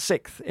 7th?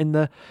 6th in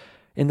the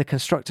in the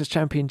Constructors'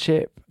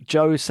 Championship.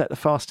 Joe set the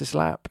fastest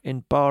lap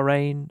in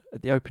Bahrain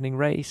at the opening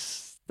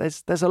race.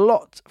 There's a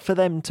lot for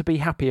them to be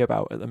happy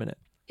about at the minute.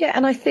 Yeah,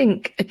 and I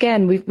think,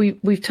 again,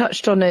 we've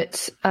touched on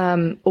it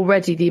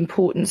already, the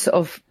importance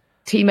of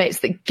teammates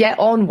that get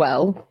on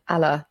well, a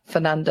la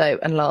Fernando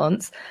and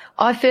Lance.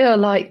 I feel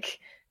like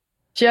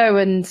Joe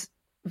and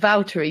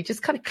Valtteri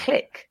just kind of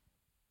click.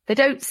 They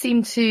don't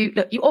seem to,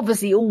 look, you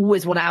obviously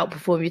always want to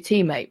outperform your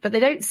teammate, but they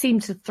don't seem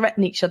to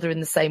threaten each other in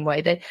the same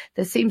way.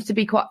 There seems to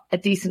be quite a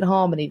decent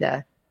harmony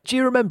there. Do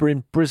you remember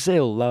in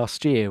Brazil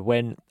last year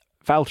when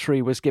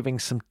Valtteri was giving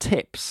some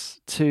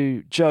tips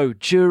to Joe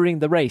during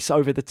the race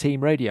over the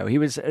team radio?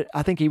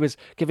 I think he was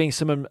giving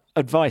some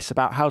advice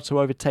about how to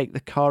overtake the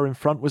car in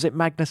front. Was it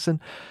Magnussen?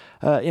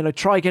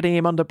 Try getting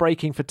him under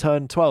braking for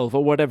turn 12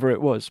 or whatever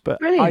it was.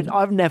 But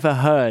I've never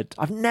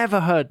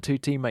heard two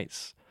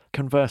teammates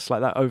converse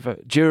like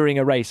that during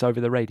a race over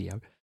the radio.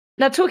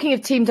 Now, talking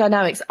of team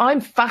dynamics,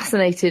 I'm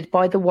fascinated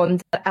by the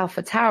ones at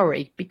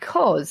AlphaTauri,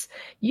 because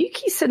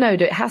Yuki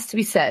Tsunoda, it has to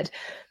be said,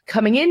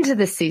 coming into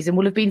this season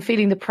will have been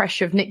feeling the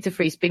pressure of Nick de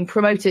Vries being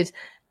promoted,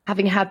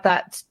 having had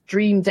that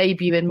dream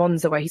debut in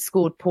Monza where he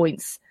scored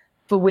points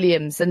for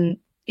Williams, and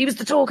he was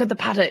the talk of the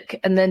paddock,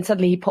 and then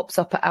suddenly he pops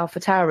up at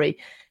AlphaTauri.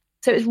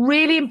 So it's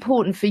really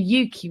important for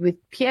Yuki, with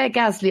Pierre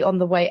Gasly on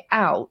the way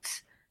out,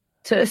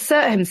 to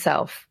assert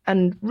himself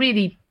and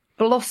really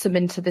blossom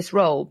into this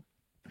role.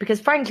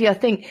 Because frankly, I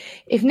think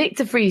if Nick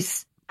de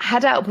Vries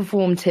had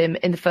outperformed him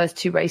in the first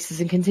two races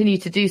and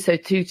continued to do so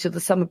too till the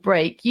summer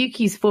break,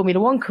 Yuki's Formula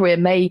One career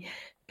may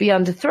be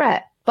under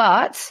threat.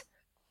 But,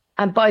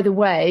 and by the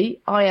way,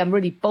 I am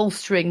really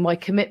bolstering my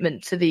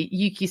commitment to the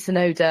Yuki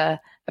Tsunoda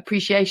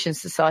Appreciation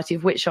Society,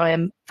 of which I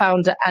am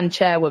founder and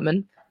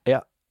chairwoman.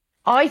 Yeah.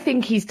 I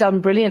think he's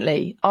done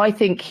brilliantly. I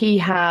think he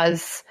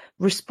has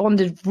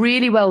responded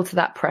really well to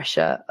that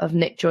pressure of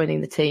Nick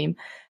joining the team.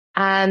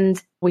 And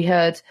we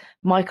heard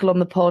Michael on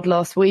the pod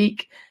last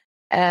week.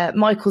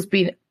 Michael's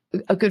been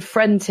a good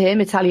friend to him,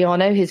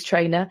 Italiano, his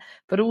trainer,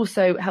 but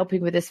also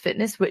helping with his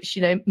fitness, which,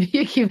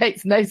 Yuki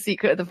makes no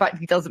secret of the fact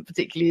he doesn't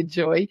particularly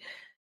enjoy.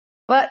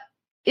 But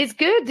it's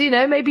good,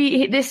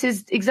 maybe this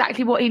is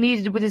exactly what he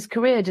needed with his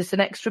career, just an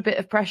extra bit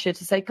of pressure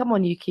to say, come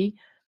on, Yuki,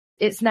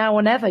 it's now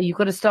or never. You've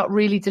got to start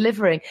really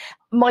delivering.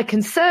 My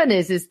concern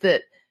is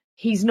that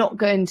he's not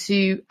going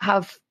to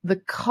have the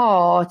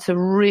car to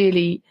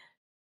really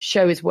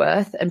show his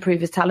worth and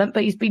prove his talent,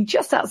 but he's been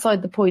just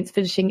outside the points,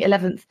 finishing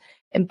 11th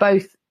in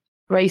both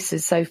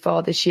races so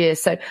far this year.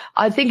 So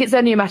I think it's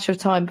only a matter of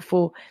time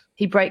before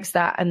he breaks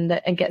that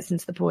and gets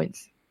into the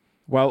points.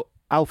 Well,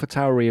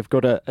 AlphaTauri have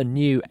got a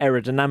new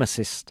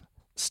aerodynamicist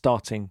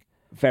starting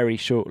very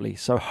shortly,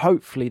 so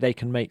hopefully they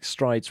can make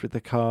strides with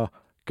the car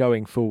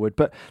going forward.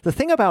 But the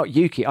thing about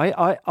Yuki,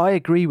 I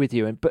agree with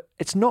you, but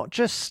it's not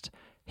just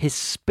his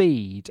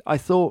speed. I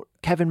thought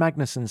Kevin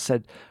Magnussen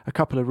said a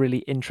couple of really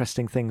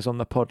interesting things on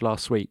the pod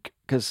last week,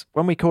 because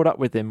when we caught up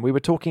with him, we were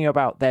talking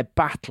about their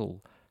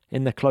battle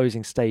in the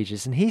closing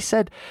stages, and he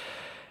said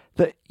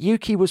that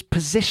Yuki was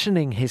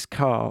positioning his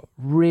car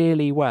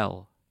really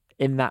well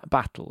in that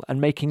battle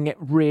and making it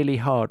really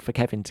hard for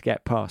Kevin to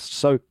get past.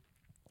 So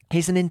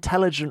he's an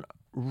intelligent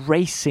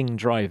racing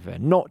driver,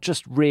 not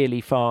just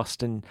really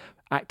fast and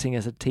acting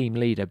as a team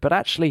leader, but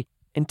actually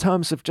in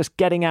terms of just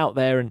getting out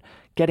there and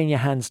getting your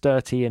hands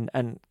dirty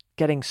and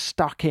getting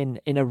stuck in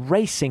a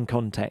racing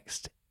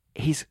context.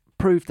 He's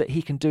proved that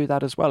he can do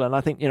that as well. And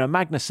I think,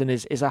 Magnussen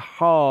is a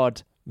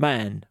hard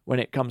man when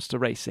it comes to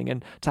racing,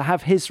 and to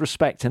have his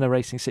respect in a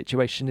racing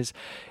situation is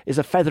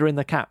a feather in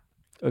the cap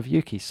of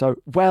Yuki. So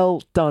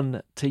well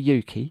done to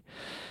Yuki.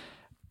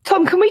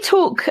 Tom, can we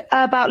talk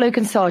about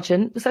Logan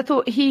Sargent? Because I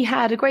thought he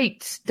had a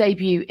great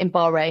debut in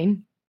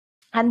Bahrain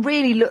and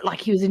really looked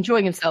like he was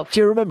enjoying himself. Do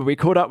you remember we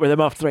caught up with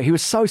him after? He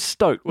was so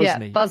stoked,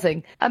 wasn't he? Yeah,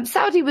 buzzing.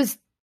 Saudi was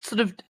sort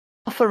of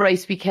off a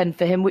race weekend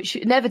for him, which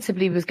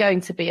inevitably was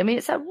going to be. I mean,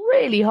 it's a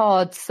really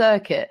hard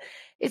circuit.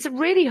 It's a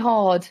really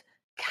hard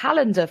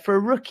calendar for a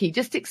rookie.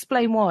 Just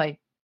explain why.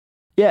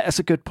 Yeah, that's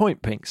a good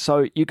point, Pink.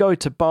 So you go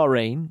to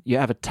Bahrain, you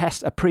have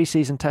a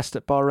pre-season test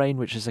at Bahrain,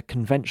 which is a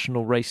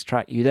conventional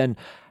racetrack. You then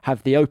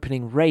have the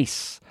opening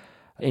race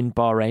in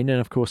Bahrain,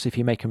 and of course, if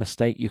you make a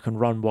mistake, you can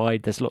run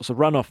wide. There's lots of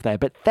runoff there.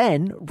 But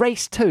then,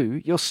 race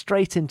 2, you're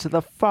straight into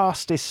the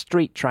fastest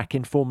street track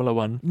in Formula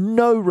One.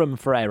 No room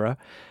for error.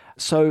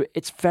 So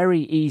it's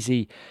very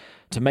easy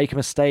to make a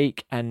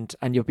mistake and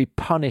you'll be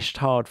punished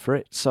hard for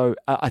it. So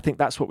I think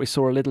that's what we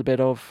saw a little bit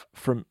of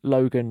from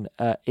Logan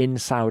in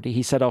Saudi.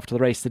 He said after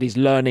the race that he's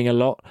learning a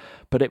lot,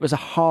 but it was a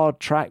hard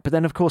track. But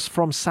then, of course,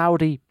 from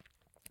Saudi,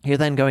 you're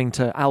then going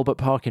to Albert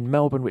Park in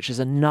Melbourne, which is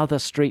another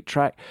street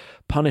track,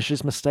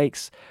 punishes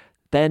mistakes.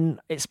 Then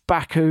it's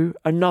Baku,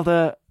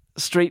 another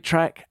street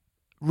track,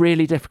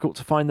 really difficult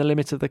to find the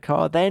limit of the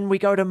car. Then we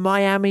go to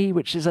Miami,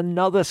 which is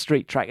another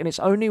street track. And it's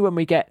only when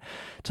we get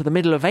to the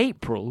middle of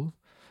April,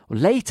 or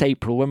late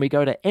April, when we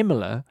go to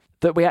Imola,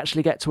 that we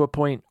actually get to a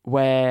point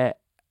where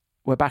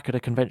we're back at a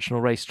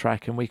conventional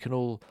racetrack and we can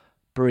all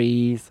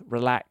breathe,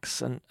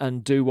 relax,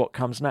 and do what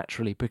comes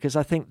naturally, because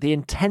I think the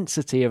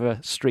intensity of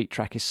a street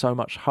track is so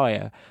much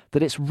higher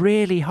that it's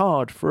really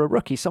hard for a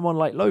rookie, someone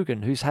like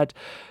Logan, who's had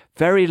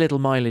very little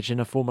mileage in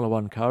a Formula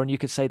One car, and you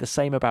could say the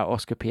same about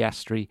Oscar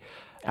Piastri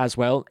as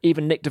well.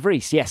 Even Nick de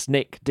Vries. Yes,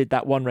 Nick did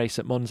that one race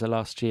at Monza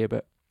last year,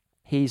 but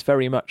he's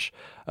very much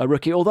a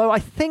rookie, although I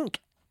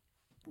think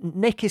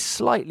Nick is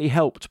slightly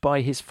helped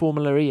by his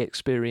Formula E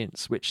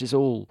experience, which is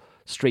all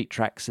street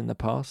tracks in the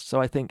past,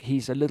 so I think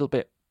he's a little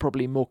bit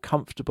probably more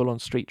comfortable on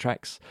street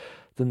tracks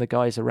than the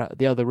guys around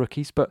the other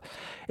rookies. But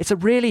it's a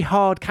really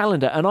hard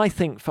calendar, and I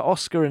think for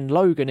Oscar and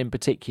Logan in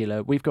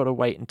particular, we've got to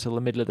wait until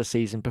the middle of the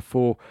season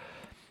before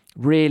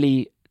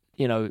really,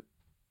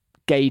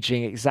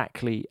 gauging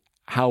exactly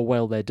how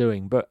well they're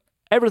doing. But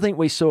everything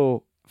we saw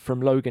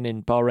from Logan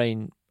in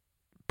Bahrain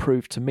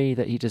proved to me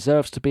that he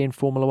deserves to be in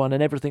Formula One,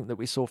 and everything that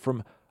we saw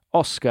from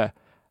Oscar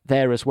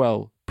there as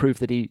well proved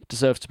that he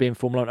deserves to be in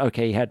Formula One.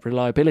 Okay, he had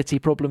reliability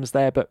problems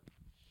there, but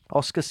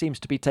Oscar seems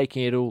to be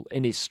taking it all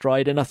in his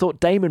stride. And I thought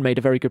Damon made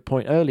a very good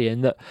point earlier in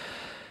that,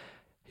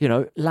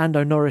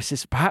 Lando Norris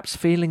is perhaps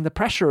feeling the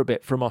pressure a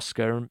bit from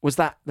Oscar. And was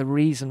that the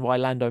reason why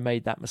Lando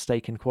made that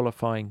mistake in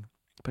qualifying?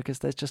 Because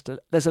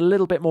there's a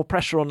little bit more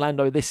pressure on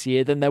Lando this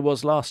year than there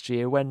was last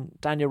year when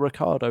Daniel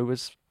Ricciardo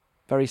was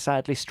very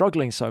sadly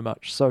struggling so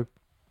much. So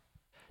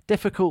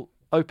difficult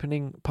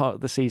opening part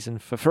of the season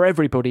for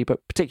everybody,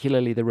 but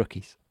particularly the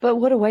rookies. But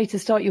what a way to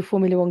start your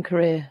Formula One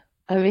career.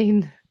 I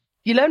mean,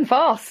 you learn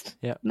fast.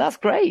 Yeah. That's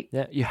great.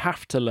 Yeah, you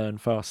have to learn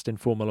fast in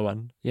Formula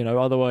One.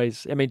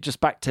 Otherwise,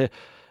 just back to,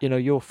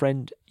 your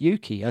friend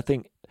Yuki. I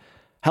think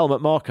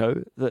Helmut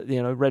Marko,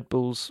 Red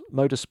Bull's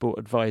motorsport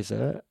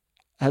advisor,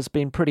 has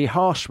been pretty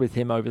harsh with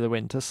him over the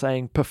winter,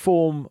 saying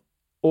perform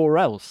or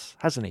else,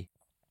 hasn't he?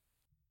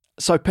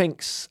 So,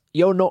 Pinks,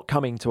 you're not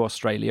coming to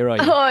Australia, are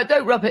you? Oh,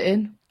 don't rub it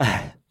in.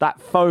 That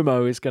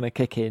FOMO is going to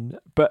kick in,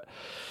 but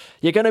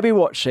you're going to be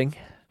watching.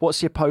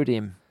 What's your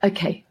podium?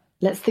 Okay,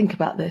 let's think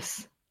about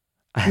this.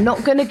 I'm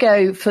not going to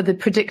go for the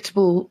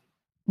predictable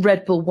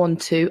Red Bull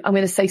 1-2. I'm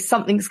going to say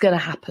something's going to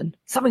happen.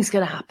 Something's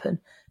going to happen.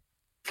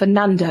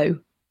 Fernando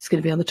is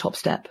going to be on the top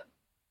step.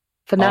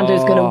 Fernando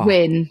is going to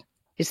win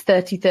his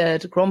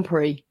 33rd Grand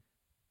Prix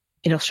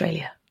in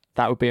Australia.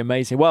 That would be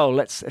amazing. Well,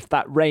 if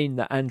that rain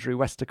that Andrew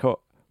Westacott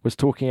was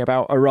talking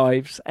about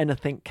arrives,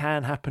 anything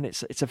can happen.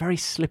 It's a very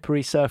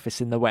slippery surface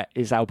in the wet,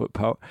 is Albert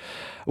Park.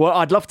 Well,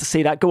 I'd love to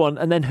see that. Go on.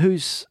 And then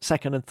who's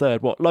second and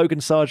third? What,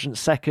 Logan Sargent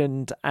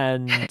second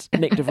and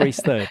Nick de Vries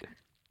third?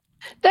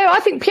 No, I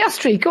think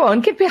Piastri. Go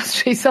on, give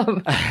Piastri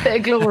some bit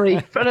of glory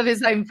in front of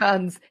his own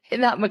fans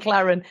in that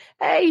McLaren.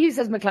 Hey, who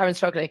says McLaren's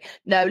struggling?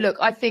 No, look,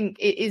 I think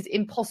it is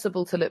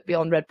impossible to look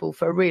beyond Red Bull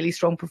for a really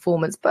strong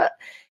performance, but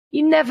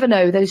you never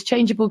know. Those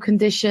changeable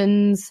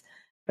conditions,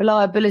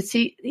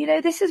 reliability,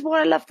 this is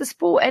why I love the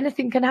sport.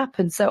 Anything can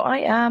happen. So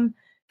I am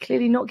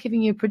clearly not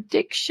giving you a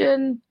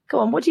prediction. Go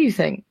on, what do you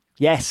think?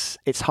 Yes,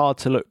 it's hard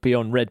to look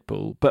beyond Red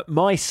Bull, but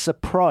my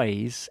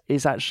surprise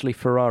is actually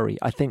Ferrari.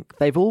 I think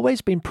they've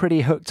always been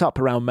pretty hooked up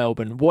around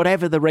Melbourne,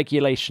 whatever the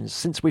regulations.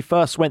 Since we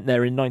first went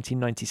there in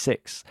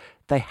 1996,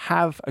 they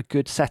have a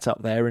good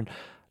setup there, and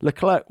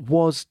Leclerc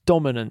was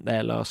dominant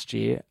there last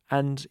year.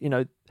 And,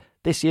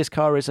 this year's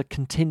car is a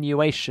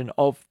continuation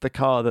of the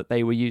car that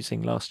they were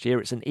using last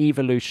year. It's an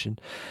evolution.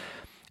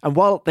 And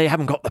while they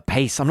haven't got the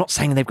pace, I'm not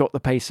saying they've got the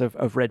pace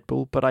of Red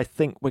Bull, but I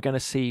think we're going to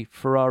see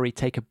Ferrari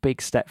take a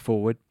big step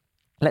forward.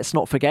 Let's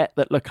not forget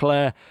that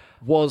Leclerc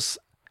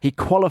he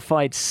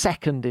qualified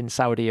second in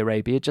Saudi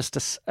Arabia,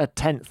 just a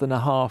tenth and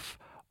a half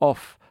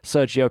off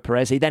Sergio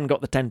Perez. He then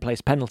got the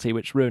 10-place penalty,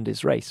 which ruined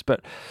his race.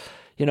 But,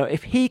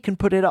 if he can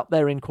put it up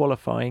there in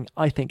qualifying,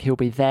 I think he'll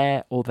be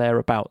there or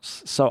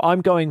thereabouts. So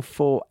I'm going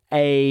for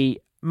a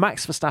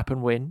Max Verstappen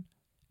win,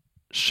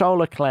 Charles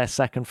Leclerc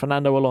second,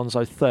 Fernando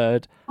Alonso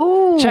third,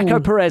 Ooh.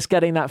 Checo Perez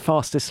getting that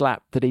fastest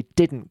lap that he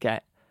didn't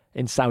get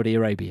in Saudi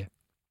Arabia.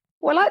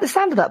 Well, I like the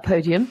sound of that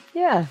podium.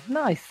 Yeah,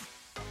 nice.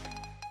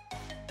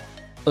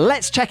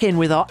 Let's check in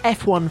with our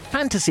F1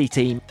 fantasy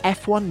team,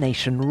 F1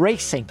 Nation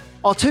Racing.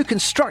 Our two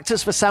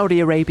constructors for Saudi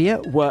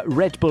Arabia were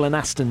Red Bull and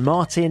Aston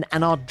Martin,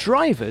 and our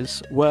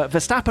drivers were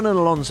Verstappen and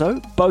Alonso,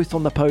 both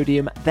on the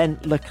podium, then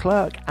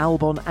Leclerc,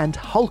 Albon and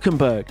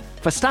Hülkenberg.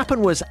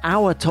 Verstappen was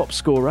our top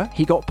scorer.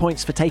 He got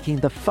points for taking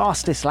the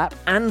fastest lap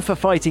and for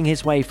fighting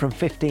his way from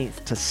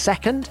 15th to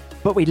 2nd.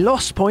 But we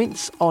lost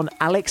points on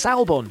Alex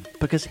Albon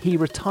because he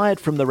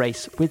retired from the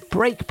race with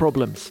brake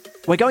problems.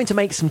 We're going to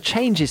make some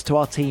changes to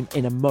our team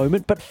in a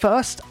moment, but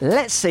first,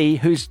 let's see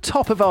who's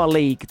top of our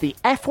league, the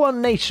F1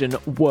 Nation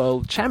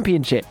World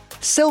Championship.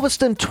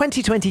 Silverstone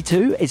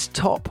 2022 is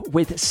top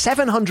with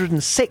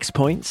 706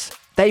 points.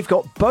 They've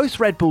got both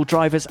Red Bull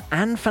drivers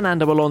and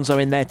Fernando Alonso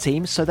in their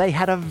team, so they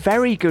had a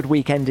very good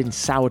weekend in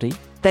Saudi.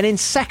 Then in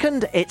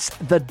second, it's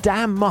the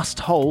Damn Must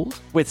Hold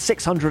with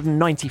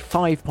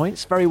 695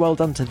 points. Very well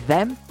done to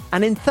them.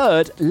 And in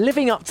third,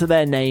 living up to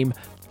their name,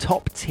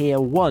 Top Tier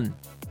 1.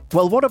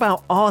 Well, what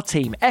about our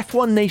team,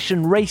 F1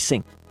 Nation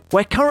Racing?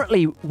 We're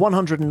currently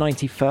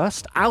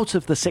 191st out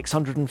of the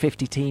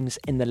 650 teams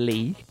in the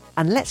league,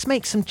 and let's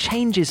make some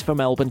changes for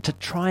Melbourne to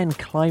try and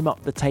climb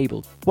up the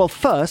table. Well,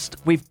 first,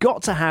 we've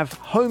got to have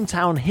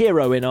hometown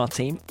hero in our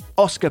team,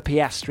 Oscar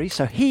Piastri,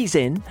 so he's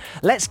in.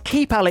 Let's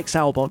keep Alex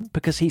Albon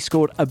because he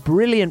scored a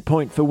brilliant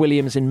point for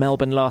Williams in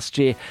Melbourne last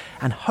year,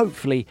 and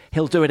hopefully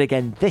he'll do it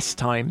again this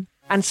time.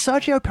 And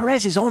Sergio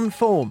Perez is on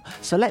form,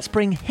 so let's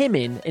bring him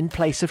in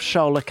place of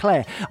Charles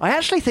Leclerc. I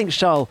actually think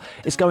Charles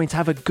is going to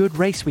have a good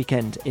race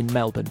weekend in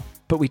Melbourne,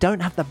 but we don't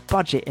have the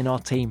budget in our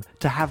team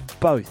to have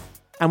both.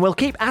 And we'll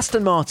keep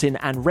Aston Martin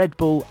and Red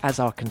Bull as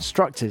our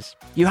constructors.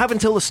 You have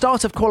until the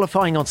start of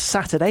qualifying on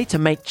Saturday to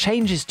make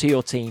changes to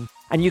your team,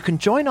 and you can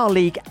join our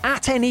league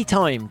at any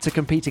time to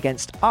compete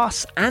against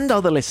us and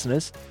other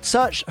listeners.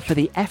 Search for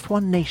the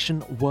F1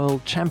 Nation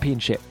World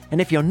Championship.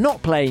 And if you're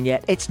not playing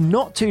yet, it's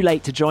not too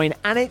late to join,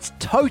 and it's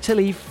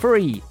totally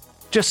free.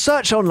 Just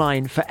search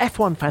online for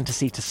F1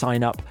 Fantasy to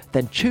sign up,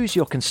 then choose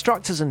your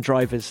constructors and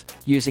drivers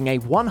using a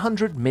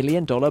 $100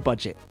 million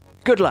budget.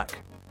 Good luck.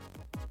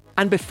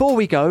 And before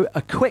we go,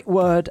 a quick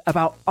word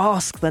about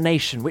Ask the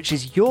Nation, which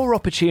is your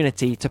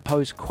opportunity to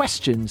pose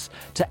questions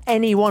to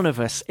any one of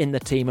us in the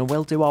team, and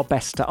we'll do our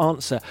best to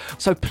answer.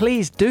 So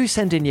please do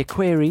send in your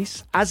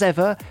queries. As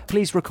ever,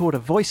 please record a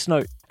voice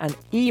note and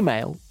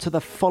email to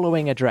the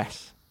following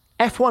address: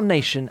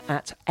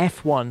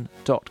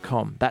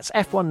 f1nation@f1.com. That's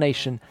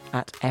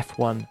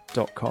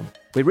f1nation@f1.com.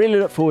 We really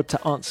look forward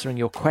to answering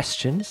your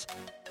questions.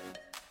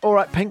 All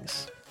right,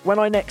 Pinks. When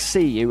I next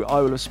see you,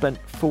 I will have spent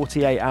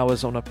 48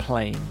 hours on a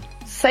plane.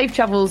 Safe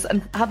travels,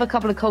 and have a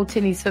couple of cold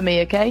tinnies for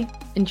me, okay?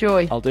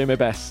 Enjoy. I'll do my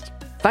best.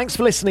 Thanks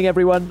for listening,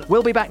 everyone.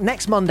 We'll be back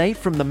next Monday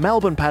from the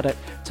Melbourne paddock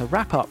to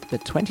wrap up the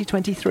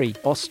 2023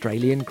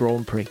 Australian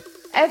Grand Prix.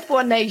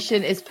 F1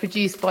 Nation is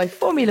produced by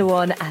Formula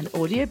One and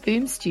Audio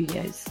Boom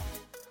Studios.